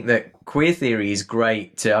that queer theory is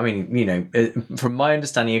great from my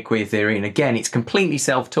understanding of queer theory, and again, it's completely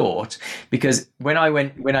self-taught, because when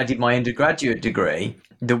I did my undergraduate degree,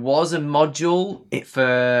 there was a module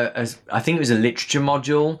I think it was a literature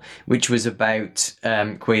module, which was about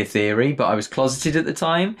queer theory, but I was closeted at the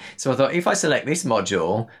time. So I thought, if I select this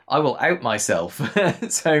module, I will out myself.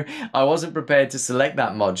 So I wasn't prepared to select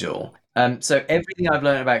that module. So everything I've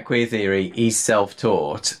learned about queer theory is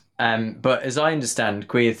self-taught. But as I understand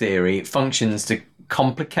queer theory, it functions to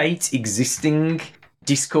complicate existing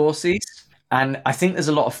discourses. And I think there's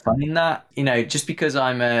a lot of fun in that, just because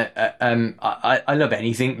I love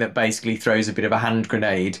anything that basically throws a bit of a hand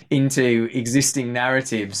grenade into existing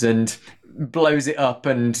narratives and blows it up,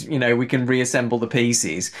 and we can reassemble the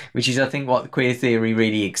pieces, which is I think what queer theory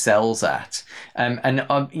really excels at.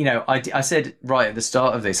 I said right at the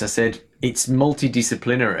start of this, I said it's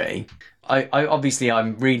multidisciplinary.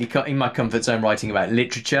 I'm really in my comfort zone writing about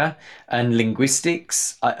literature and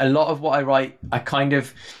linguistics. A lot of what I write,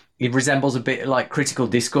 it resembles a bit like critical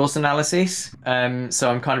discourse analysis.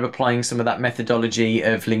 So I'm kind of applying some of that methodology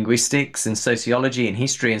of linguistics and sociology and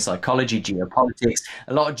history and psychology, geopolitics,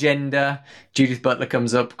 a lot of gender. Judith Butler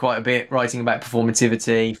comes up quite a bit, writing about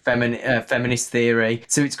performativity, feminist theory.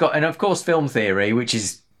 So it's got, and of course, film theory, which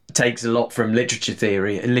takes a lot from literature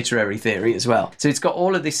theory and literary theory as well. So it's got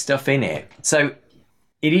all of this stuff in it. So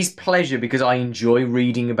it is pleasure because I enjoy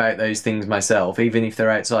reading about those things myself, even if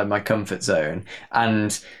they're outside my comfort zone.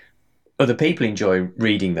 And other people enjoy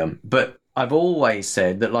reading them. But I've always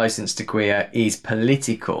said that License to Queer is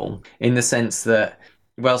political in the sense that,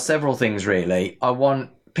 well, several things really. I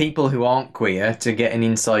want people who aren't queer to get an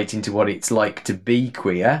insight into what it's like to be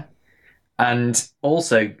queer. And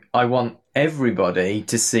also, I want everybody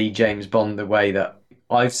to see James Bond the way that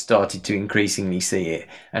I've started to increasingly see it,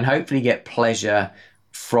 and hopefully get pleasure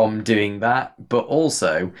from doing that. But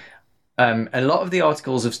also, a lot of the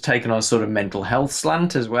articles have taken on a sort of mental health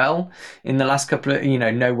slant as well in the last couple of,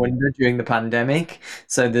 no wonder during the pandemic.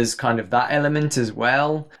 So there's kind of that element as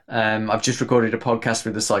well. I've just recorded a podcast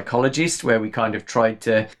with a psychologist where we kind of tried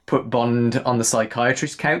to put Bond on the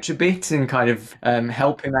psychiatrist couch a bit and kind of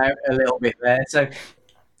help him out a little bit there. So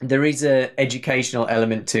there is a educational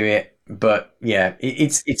element to it, but yeah,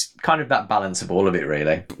 it's kind of that balance of all of it,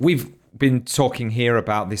 really. We've been talking here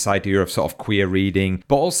about this idea of sort of queer reading,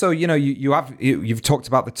 but also, you've talked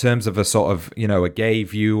about the terms of a sort of, a gay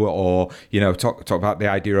view, or, talk about the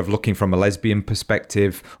idea of looking from a lesbian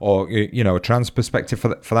perspective, or, a trans perspective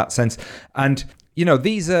for that sense. And,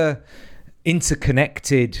 these are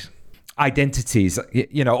interconnected identities,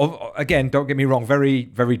 again, don't get me wrong, very,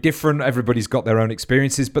 very different. Everybody's got their own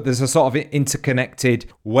experiences, but there's a sort of interconnected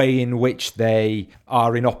way in which they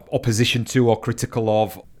are in opposition to or critical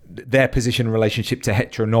of their position in relationship to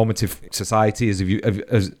heteronormative society,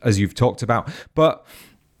 as you've talked about. But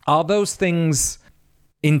are those things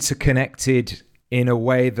interconnected in a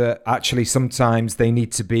way that actually sometimes they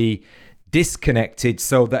need to be disconnected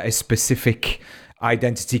so that a specific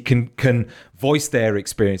identity can voice their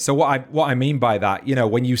experience? So what I mean by that,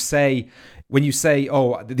 when you say,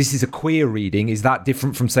 oh, this is a queer reading, is that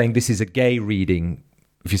different from saying this is a gay reading?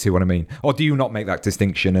 If you see what I mean, or do you not make that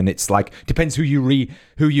distinction? And it's like depends who you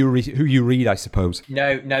read, I suppose.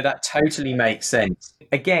 No, that totally makes sense.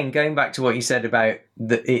 Again, going back to what you said about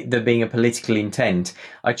there being a political intent,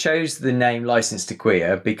 I chose the name License to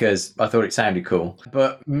Queer because I thought it sounded cool,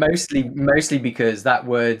 but mostly because that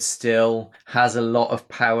word still has a lot of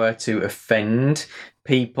power to offend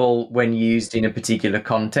people when used in a particular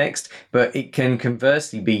context, but it can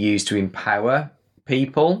conversely be used to empower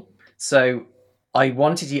people. So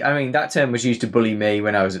that term was used to bully me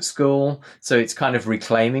when I was at school. So it's kind of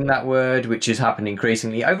reclaiming that word, which has happened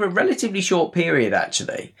increasingly over a relatively short period,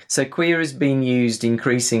 actually. So queer has been used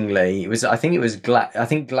increasingly. I think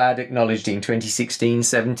GLAD acknowledged it in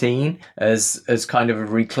 2016-17 as kind of a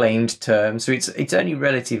reclaimed term. So it's only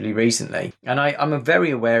relatively recently. And I'm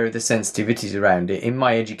very aware of the sensitivities around it. In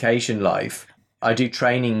my education life, I do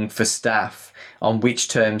training for staff on which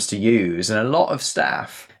terms to use. And a lot of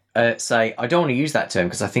staff say, I don't want to use that term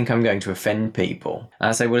because I think I'm going to offend people. And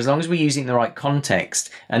I say, well, as long as we use it in the right context,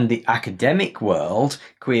 and the academic world,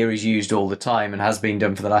 queer is used all the time and has been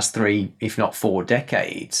done for the last 3, if not 4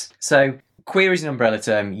 decades. So queer is an umbrella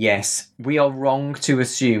term, yes. We are wrong to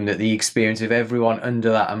assume that the experience of everyone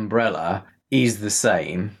under that umbrella is the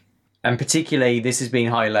same. And particularly, this has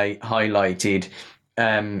been highlighted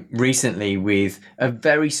recently with a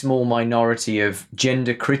very small minority of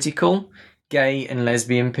gender critical gay and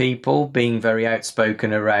lesbian people being very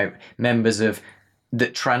outspoken about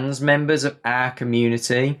trans members of our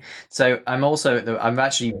community. So I've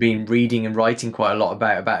actually been reading and writing quite a lot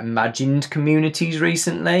about imagined communities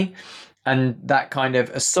recently, and that kind of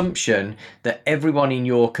assumption that everyone in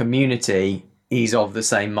your community is of the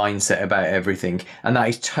same mindset about everything, and that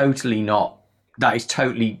is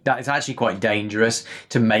actually quite dangerous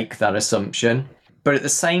to make that assumption. But at the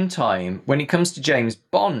same time, when it comes to James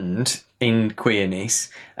Bond in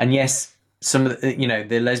queerness, and yes, some of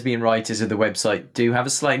the lesbian writers of the website do have a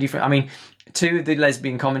slightly different. I mean, 2 of the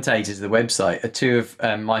lesbian commentators of the website are 2 of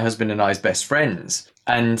my husband and I's best friends,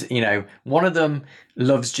 and one of them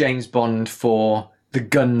loves James Bond for the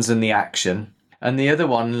guns and the action, and the other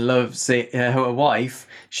one loves it. Her wife,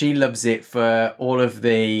 she loves it for all of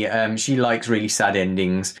the. She likes really sad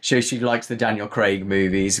endings. She likes the Daniel Craig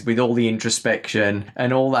movies with all the introspection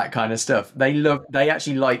and all that kind of stuff. They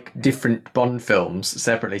actually like different Bond films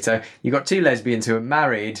separately. So you've got 2 lesbians who are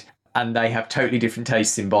married, and they have totally different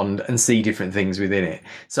tastes in Bond and see different things within it.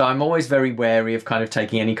 So I'm always very wary of kind of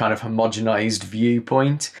taking any kind of homogenized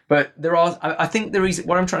viewpoint. But I think the reason,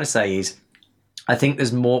 what I'm trying to say is, I think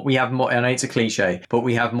there's more, we have more, I know it's a cliche, but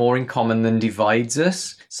we have more in common than divides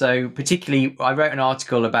us. So particularly, I wrote an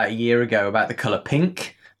article about a year ago about the colour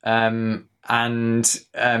pink, and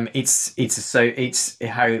it's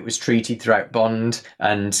how it was treated throughout Bond,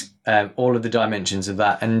 and all of the dimensions of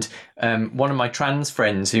that. And one of my trans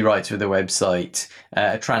friends who writes for the website,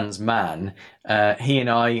 a trans man, he and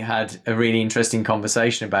I had a really interesting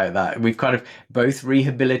conversation about that. We've kind of both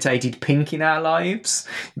rehabilitated pink in our lives,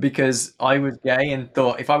 because I was gay and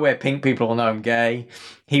thought, if I wear pink, people will know I'm gay.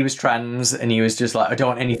 He was trans and he was just like, I don't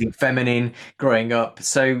want anything feminine growing up.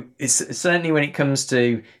 So it's certainly, when it comes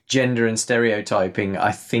to gender and stereotyping,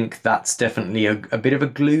 I think that's definitely a bit of a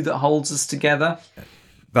glue that holds us together.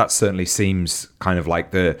 That certainly seems kind of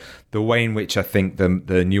like the way in which I think the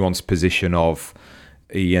nuanced position of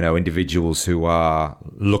individuals who are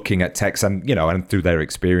looking at text and and through their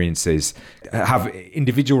experiences have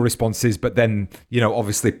individual responses, but then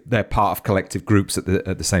obviously they're part of collective groups at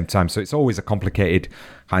the same time. So it's always a complicated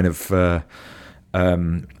kind of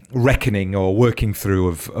reckoning or working through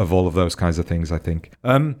of all of those kinds of things, I think.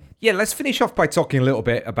 Let's finish off by talking a little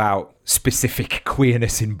bit about specific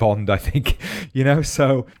queerness in Bond, I think.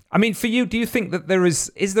 So I mean, for you, do you think that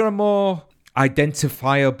is there a more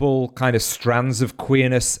identifiable kind of strands of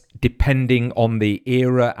queerness depending on the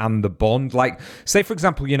era and the Bond? Like, say, for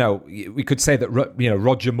example, we could say that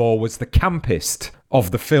Roger Moore was the campist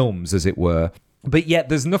of the films, as it were. But yet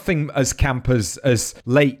there's nothing as camp as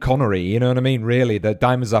late Connery, you know what I mean? Really, the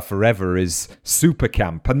Diamonds Are Forever is super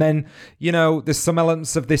camp. And then, there's some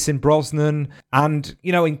elements of this in Brosnan. And,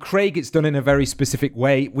 in Craig, it's done in a very specific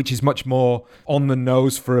way, which is much more on the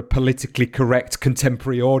nose for a politically correct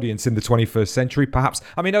contemporary audience in the 21st century, perhaps.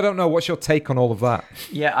 I mean, I don't know. What's your take on all of that?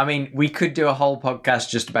 Yeah, I mean, we could do a whole podcast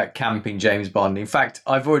just about camping James Bond. In fact,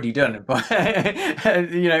 I've already done it. But,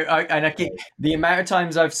 the amount of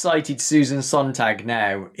times I've cited Susan Sontag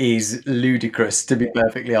now is ludicrous, to be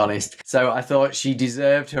perfectly honest. So I thought she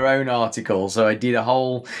deserved her own article. So I did a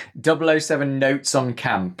whole 007 notes on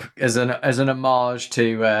camp as an homage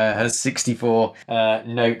to her 64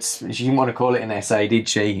 notes. She didn't want to call it an essay, did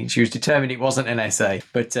she? She was determined it wasn't an essay,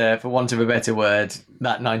 but for want of a better word,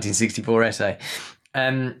 that 1964 essay.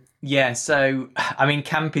 Yeah, so, I mean,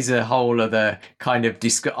 camp is a whole other kind of...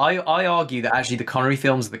 I argue that actually the Connery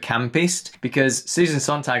films are the campist, because Susan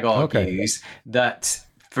Sontag argues that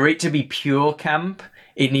for it to be pure camp,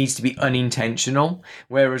 it needs to be unintentional,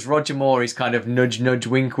 whereas Roger Moore is kind of nudge, nudge,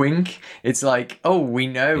 wink, wink. It's like, oh, we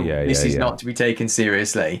know this is not to be taken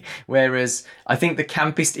seriously. Whereas I think the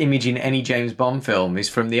campist image in any James Bond film is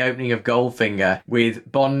from the opening of Goldfinger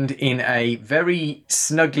with Bond in a very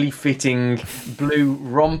snugly fitting blue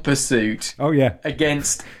romper suit. Oh, yeah.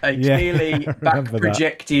 Against a clearly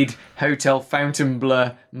back-projected Hotel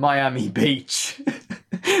Fontainebleau Miami Beach.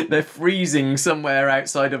 They're freezing somewhere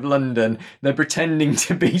outside of London. They're pretending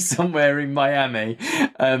to be somewhere in Miami.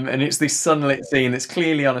 And it's this sunlit scene that's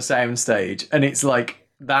clearly on a soundstage. And it's like,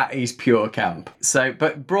 that is pure camp. So,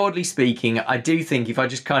 but broadly speaking, I do think if I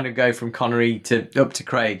just kind of go from Connery up to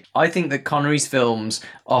Craig, I think that Connery's films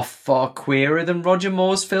are far queerer than Roger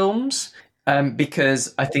Moore's films.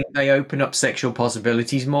 Because I think they open up sexual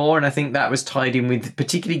possibilities more, and I think that was tied in with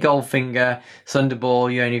particularly Goldfinger,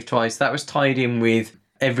 Thunderball, You Only Live Twice. That was tied in with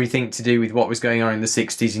everything to do with what was going on in the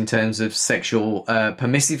 60s in terms of sexual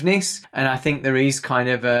permissiveness. And I think there is kind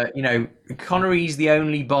of Connery's the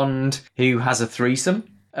only Bond who has a threesome.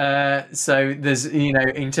 So there's,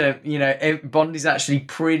 Bond is actually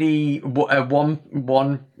pretty one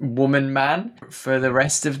woman man for the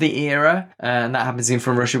rest of the era. And that happens in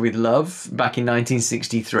From Russia with Love back in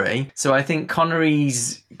 1963. So I think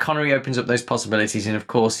Connery opens up those possibilities. And of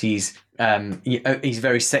course, he's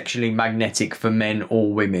very sexually magnetic for men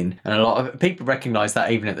or women, and a lot of people recognize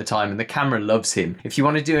that even at the time, and the camera loves him. If you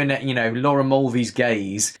want to do Laura Mulvey's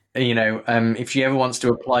gaze, if she ever wants to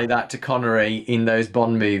apply that to Connery in those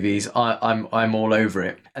Bond movies, I'm all over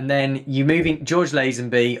it. And then you move in George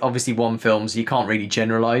Lazenby, obviously one film, so you can't really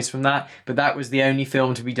generalize from that, but that was the only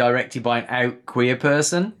film to be directed by an out queer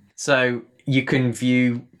person. So you can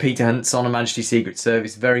view Peter Hunt's On Her Majesty's Secret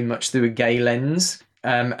Service very much through a gay lens.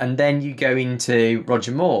 And then you go into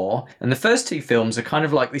Roger Moore, and the first two films are kind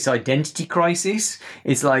of like this identity crisis.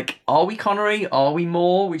 It's like, are we Connery? Are we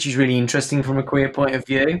Moore? Which is really interesting from a queer point of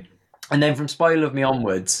view. And then from Spy Who Loved Me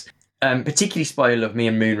onwards, particularly Spy Who Loved Me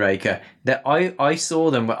and Moonraker, that I saw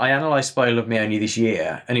them. I analysed Spy Who Loved Me only this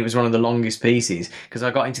year, and it was one of the longest pieces because I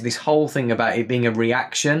got into this whole thing about it being a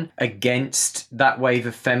reaction against that wave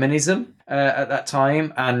of feminism at that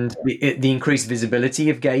time and the increased visibility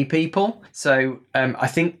of gay people. So I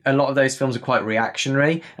think a lot of those films are quite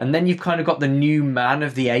reactionary. And then you've kind of got the new man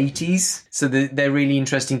of the 80s. So they're really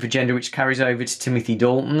interesting for gender, which carries over to Timothy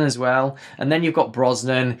Dalton as well. And then you've got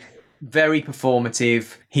Brosnan, very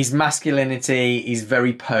performative. His masculinity is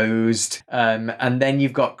very posed. And then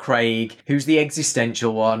you've got Craig, who's the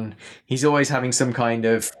existential one. He's always having some kind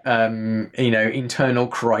of, internal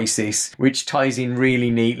crisis, which ties in really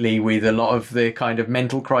neatly with a lot of the kind of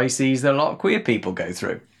mental crises that a lot of queer people go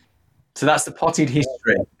through. So that's the potted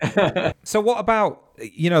history. So what about,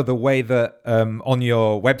 the way that on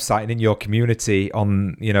your website and in your community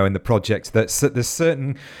in the project, that there's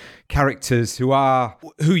certain characters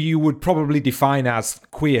who you would probably define as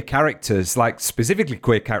queer characters, like specifically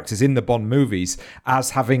queer characters in the Bond movies,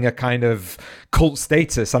 as having a kind of cult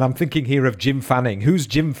status. And I'm thinking here of Jim Fanning. Who's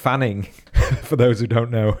Jim Fanning, for those who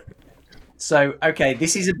don't know? So, okay,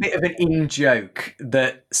 this is a bit of an in-joke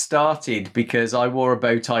that started because I wore a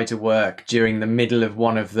bow tie to work during the middle of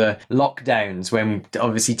one of the lockdowns when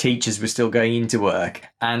obviously teachers were still going into work.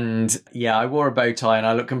 And yeah, I wore a bow tie and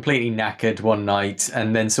I looked completely knackered one night.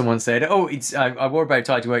 And then someone said, I wore a bow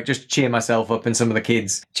tie to work just to cheer myself up and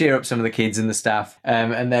cheer up some of the kids and the staff.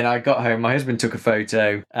 And then I got home, my husband took a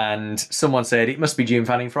photo and someone said, it must be Jim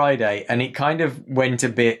Fanning Friday. And it kind of went a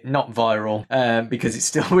bit, not viral, because it's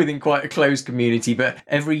still within quite a close closed community, but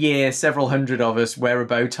every year, several hundred of us wear a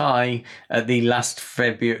bow tie at the last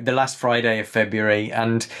Friday of February.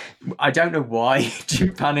 And I don't know why,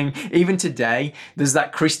 Jim Fanning, even today, there's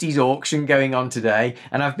that Christie's auction going on today.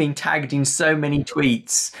 And I've been tagged in so many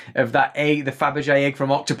tweets of that egg, the Fabergé egg from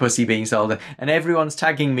Octopussy being sold. And everyone's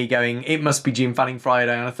tagging me going, it must be Jim Fanning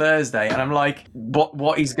Friday on a Thursday. And I'm like,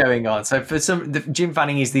 what is going on? So for Jim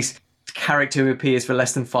Fanning is this character who appears for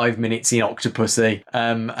less than 5 minutes in Octopussy,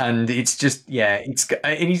 and it's just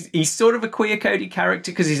he's sort of a queer coded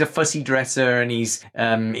character because he's a fussy dresser, and he's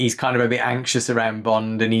kind of a bit anxious around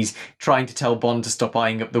Bond, and he's trying to tell Bond to stop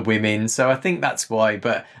eyeing up the women. So I think that's why.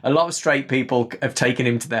 But a lot of straight people have taken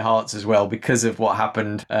him to their hearts as well because of what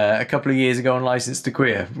happened a couple of years ago on License to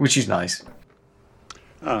Queer, which is nice.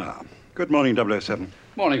 Good morning, 007.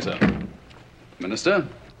 Morning, sir. Minister?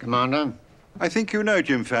 Commander? I think you know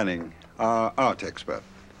Jim Fanning, our art expert.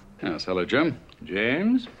 Yes, hello, Jim.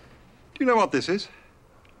 James? Do you know what this is?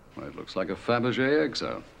 Well, it looks like a Fabergé egg,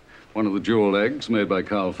 sir. One of the jewel eggs made by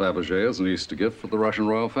Carl Fabergé as an Easter gift for the Russian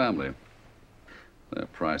royal family. They're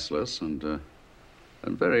priceless and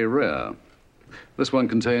very rare. This one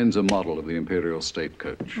contains a model of the Imperial State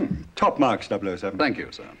Coach. Top marks, 007. Thank you,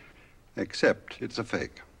 sir. Except it's a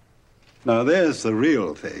fake. Now, there's the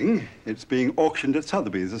real thing. It's being auctioned at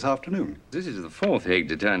Sotheby's this afternoon. This is the fourth egg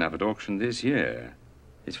to turn up at auction this year.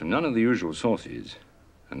 It's from none of the usual sources.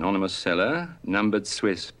 Anonymous seller, numbered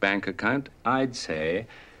Swiss bank account. I'd say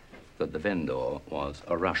that the vendor was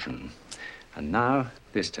a Russian. And now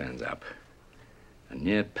this turns up. A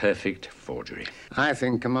near-perfect forgery. I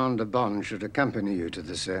think Commander Bond should accompany you to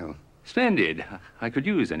the sale. Splendid. I could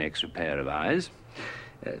use an extra pair of eyes.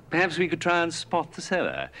 Perhaps we could try and spot the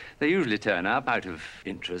seller. They usually turn up out of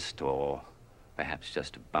interest or perhaps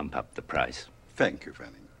just to bump up the price. Thank you,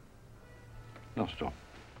 Fanning. Not at all.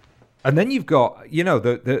 And then you've got,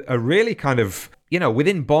 a really kind of,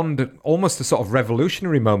 within Bond, almost a sort of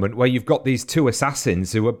revolutionary moment where you've got these two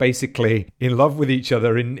assassins who are basically in love with each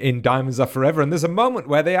other in Diamonds Are Forever. And there's a moment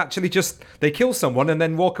where they actually they kill someone and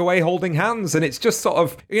then walk away holding hands. And it's just sort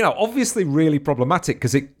of, obviously really problematic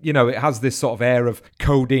because it has this sort of air of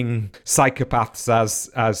coding psychopaths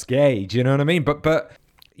as gay. Do you know what I mean? But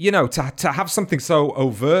to have something so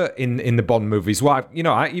overt in the Bond movies, I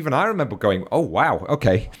remember going, oh, wow,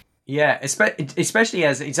 okay. Yeah, especially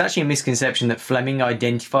as it's actually a misconception that Fleming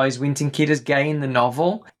identifies Winton Kidd as gay in the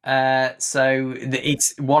novel.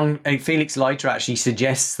 Felix Leiter actually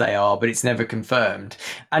suggests they are, but it's never confirmed.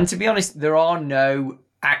 And to be honest, there are no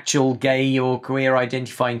actual gay or queer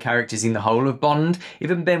identifying characters in the whole of Bond.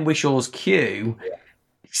 Even Ben Whishaw's Q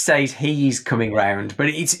says he's coming round,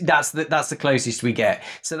 but that's the closest we get.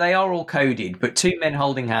 So they are all coded, but two men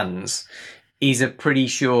holding hands is a pretty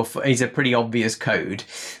obvious code.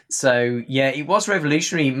 So yeah, it was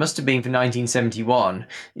revolutionary. It must have been for 1971,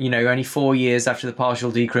 only 4 years after the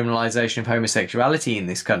partial decriminalisation of homosexuality in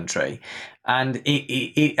this country. And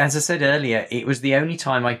it, as I said earlier, it was the only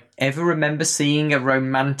time I ever remember seeing a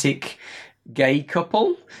romantic gay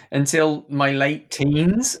couple until my late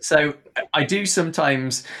teens. So I do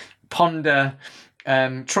sometimes ponder,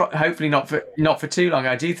 hopefully not for too long.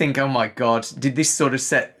 I do think, oh my God, did this sort of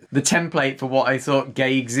set the template for what I thought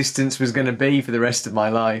gay existence was going to be for the rest of my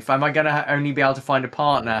life? Am I going to only be able to find a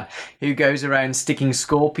partner who goes around sticking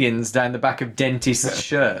scorpions down the back of dentists'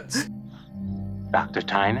 shirts? Dr.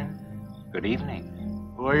 Tynan, good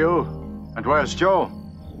evening. Who are you? And where's Joe?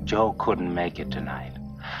 Joe couldn't make it tonight.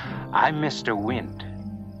 I'm Mr. Wint.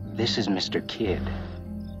 This is Mr. Kidd.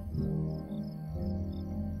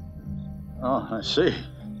 Oh, I see.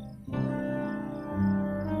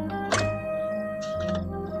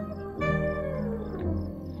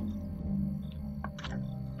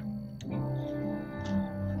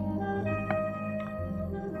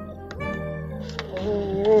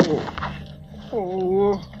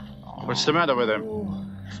 What's the matter with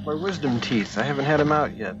him? It's my wisdom teeth. I haven't had them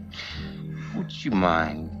out yet. Would you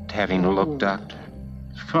mind having a look, Doctor?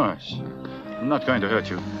 Of course. I'm not going to hurt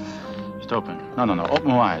you. Just open. No.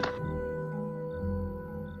 Open wide.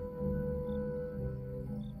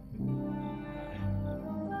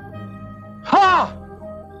 Ha!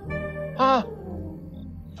 Ha!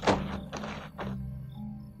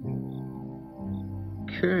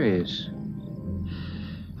 Curious.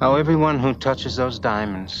 How everyone who touches those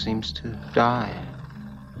diamonds seems to die.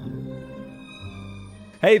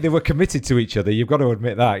 Hey, they were committed to each other. You've got to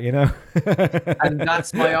admit that, And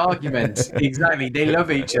that's my argument. Exactly. They love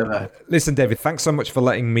each other. Listen, David, thanks so much for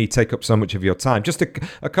letting me take up so much of your time. Just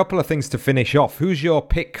a couple of things to finish off. Who's your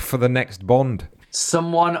pick for the next Bond?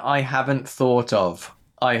 Someone I haven't thought of.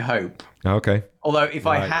 I hope. Okay. Although if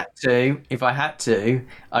I had to,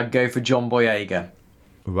 I'd go for John Boyega.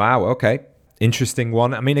 Wow. Okay. Interesting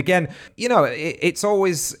one. I mean, again, it's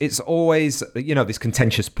always this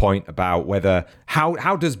contentious point about whether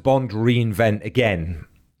how does Bond reinvent again?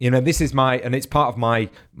 This is it's part of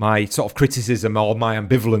my sort of criticism or my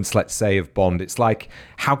ambivalence, let's say, of Bond. It's like,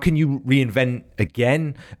 how can you reinvent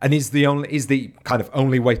again? And is the kind of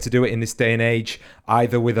only way to do it in this day and age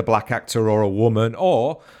either with a black actor or a woman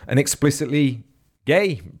or an explicitly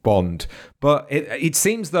gay Bond? But it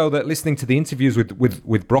seems though that listening to the interviews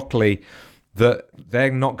with Broccoli, that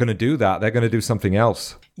they're not going to do that. They're going to do something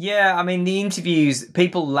else. Yeah, I mean, the interviews,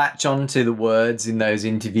 people latch onto the words in those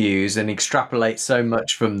interviews and extrapolate so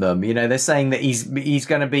much from them. They're saying that he's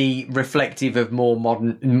going to be reflective of more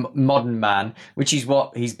modern man, which is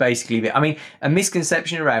what he's basically been. I mean, a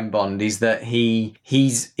misconception around Bond is that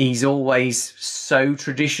he's always so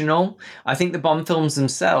traditional. I think the Bond films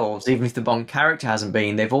themselves, even if the Bond character hasn't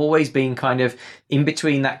been, they've always been kind of in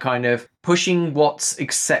between that kind of pushing what's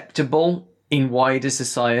acceptable in wider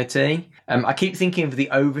society. I keep thinking of the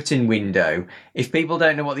Overton window. If people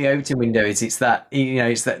don't know what the Overton window is, it's that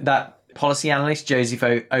that policy analyst Joseph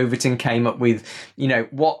Overton came up with,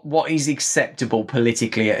 what is acceptable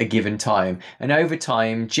politically at a given time. And over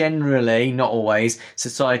time, generally, not always,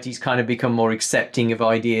 society's kind of become more accepting of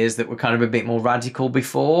ideas that were kind of a bit more radical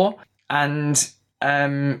before. And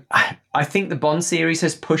I think the Bond series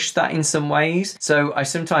has pushed that in some ways. So I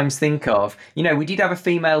sometimes think of, we did have a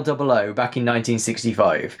female 00 back in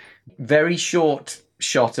 1965. Very short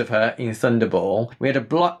shot of her in Thunderball. We had a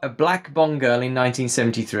black Bond girl in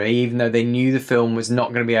 1973, even though they knew the film was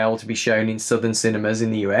not going to be able to be shown in southern cinemas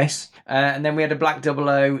in the US. And then we had a black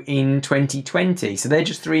 00 in 2020. So they're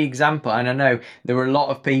just three examples. And I know there were a lot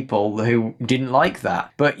of people who didn't like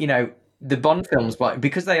that. But, the Bond films,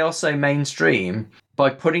 because they are so mainstream,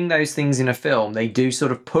 by putting those things in a film, they do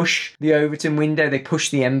sort of push the Overton window, they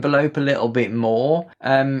push the envelope a little bit more,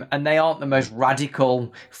 and they aren't the most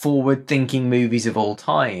radical, forward-thinking movies of all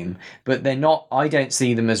time, but they're not, I don't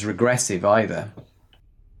see them as regressive either.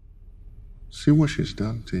 See what she's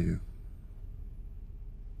done to you.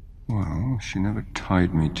 Well, she never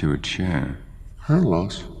tied me to a chair. Her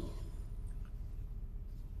loss.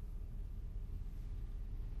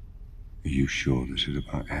 Are you sure this is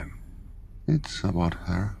about M? It's about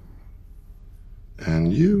her.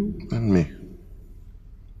 And you and me.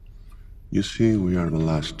 You see, we are the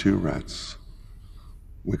last two rats.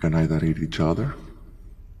 We can either eat each other,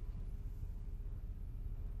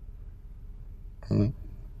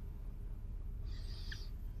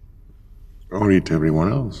 or eat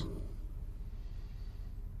everyone else.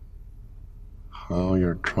 How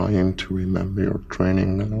you're trying to remember your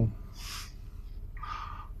training now?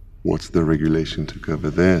 What's the regulation to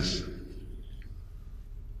cover this?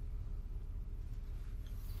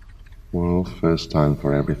 Well, first time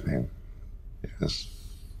for everything. Yes.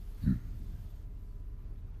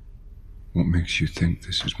 What makes you think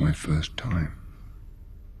this is my first time?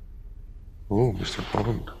 Oh, Mr.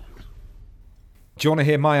 Bond. Do you want to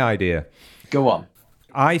hear my idea? Go on.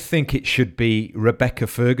 I think it should be Rebecca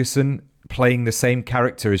Ferguson playing the same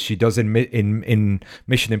character as she does in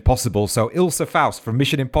Mission Impossible. So Ilsa Faust from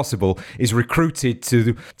Mission Impossible is recruited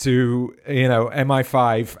to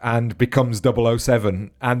MI5 and becomes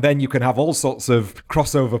 007, and then you can have all sorts of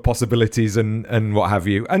crossover possibilities and what have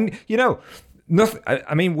you. And nothing.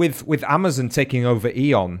 I mean, with Amazon taking over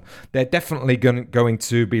Eon, they're definitely going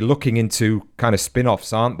to be looking into kind of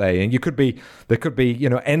spin-offs, aren't they? And there could be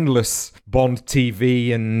endless Bond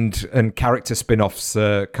TV and character spin-offs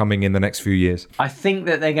coming in the next few years. I think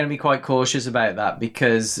that they're going to be quite cautious about that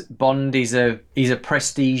because Bond is a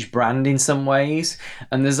prestige brand in some ways,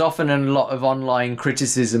 and there's often a lot of online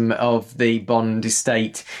criticism of the Bond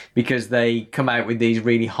estate because they come out with these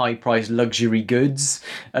really high-priced luxury goods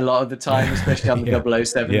a lot of the time, especially on the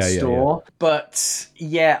 007 store. But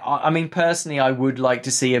I mean, personally, I would like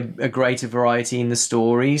to see a greater variety in the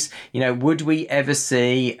stories. Would we ever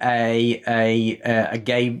see a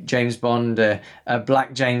gay James Bond, a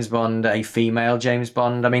black James Bond, a female James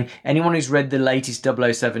Bond? I mean, anyone who's read the latest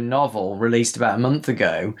 007 novel released about a month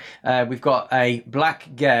ago, we've got a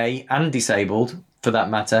black, gay, and disabled, for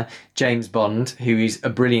that matter, James Bond, who is a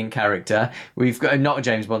brilliant character. We've got, not a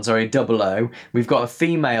James Bond, sorry, a 00. We've got a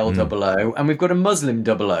female 00, and we've got a Muslim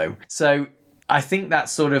 00. So I think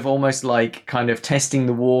that's sort of almost like kind of testing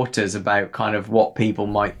the waters about kind of what people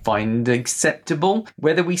might find acceptable.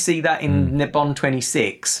 Whether we see that in Bond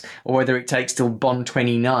 26 or whether it takes till Bond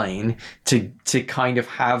 29 to kind of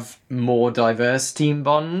have more diversity in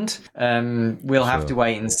Bond, we'll have to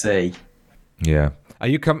wait and see. Yeah. Are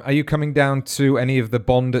you coming down to any of the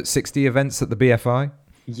Bond at 60 events at the BFI?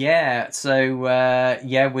 Yeah, so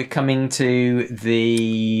we're coming to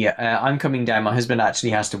the. I'm coming down. My husband actually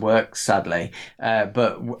has to work, sadly,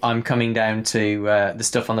 but I'm coming down to the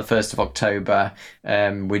stuff on the 1st of October.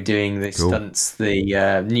 We're doing the stunts,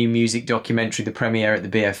 the new music documentary, the premiere at the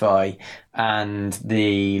BFI, and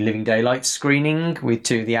the Living Daylights screening with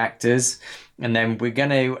 2 of the actors. And then we're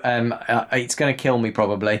going to, it's going to kill me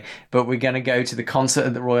probably, but we're going to go to the concert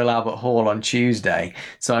at the Royal Albert Hall on Tuesday.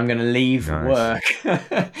 So I'm going to leave work,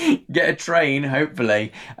 get a train,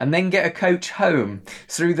 hopefully, and then get a coach home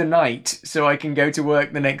through the night so I can go to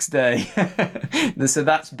work the next day. So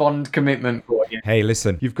that's Bond commitment for you. Hey,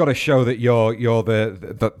 listen, you've got to show that you're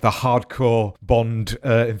the hardcore Bond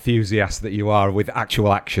enthusiast that you are with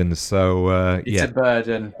actual actions. So, It's a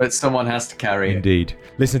burden, but someone has to carry it. Indeed.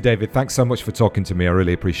 Listen, David, thanks so much for talking to me. I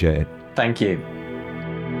really appreciate it. Thank you.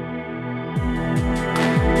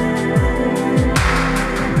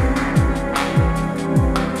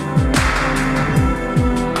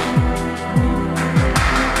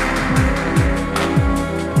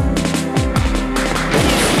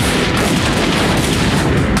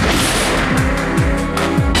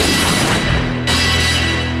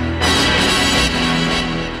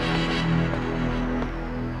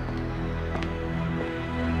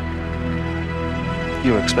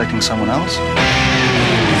 You were expecting someone else?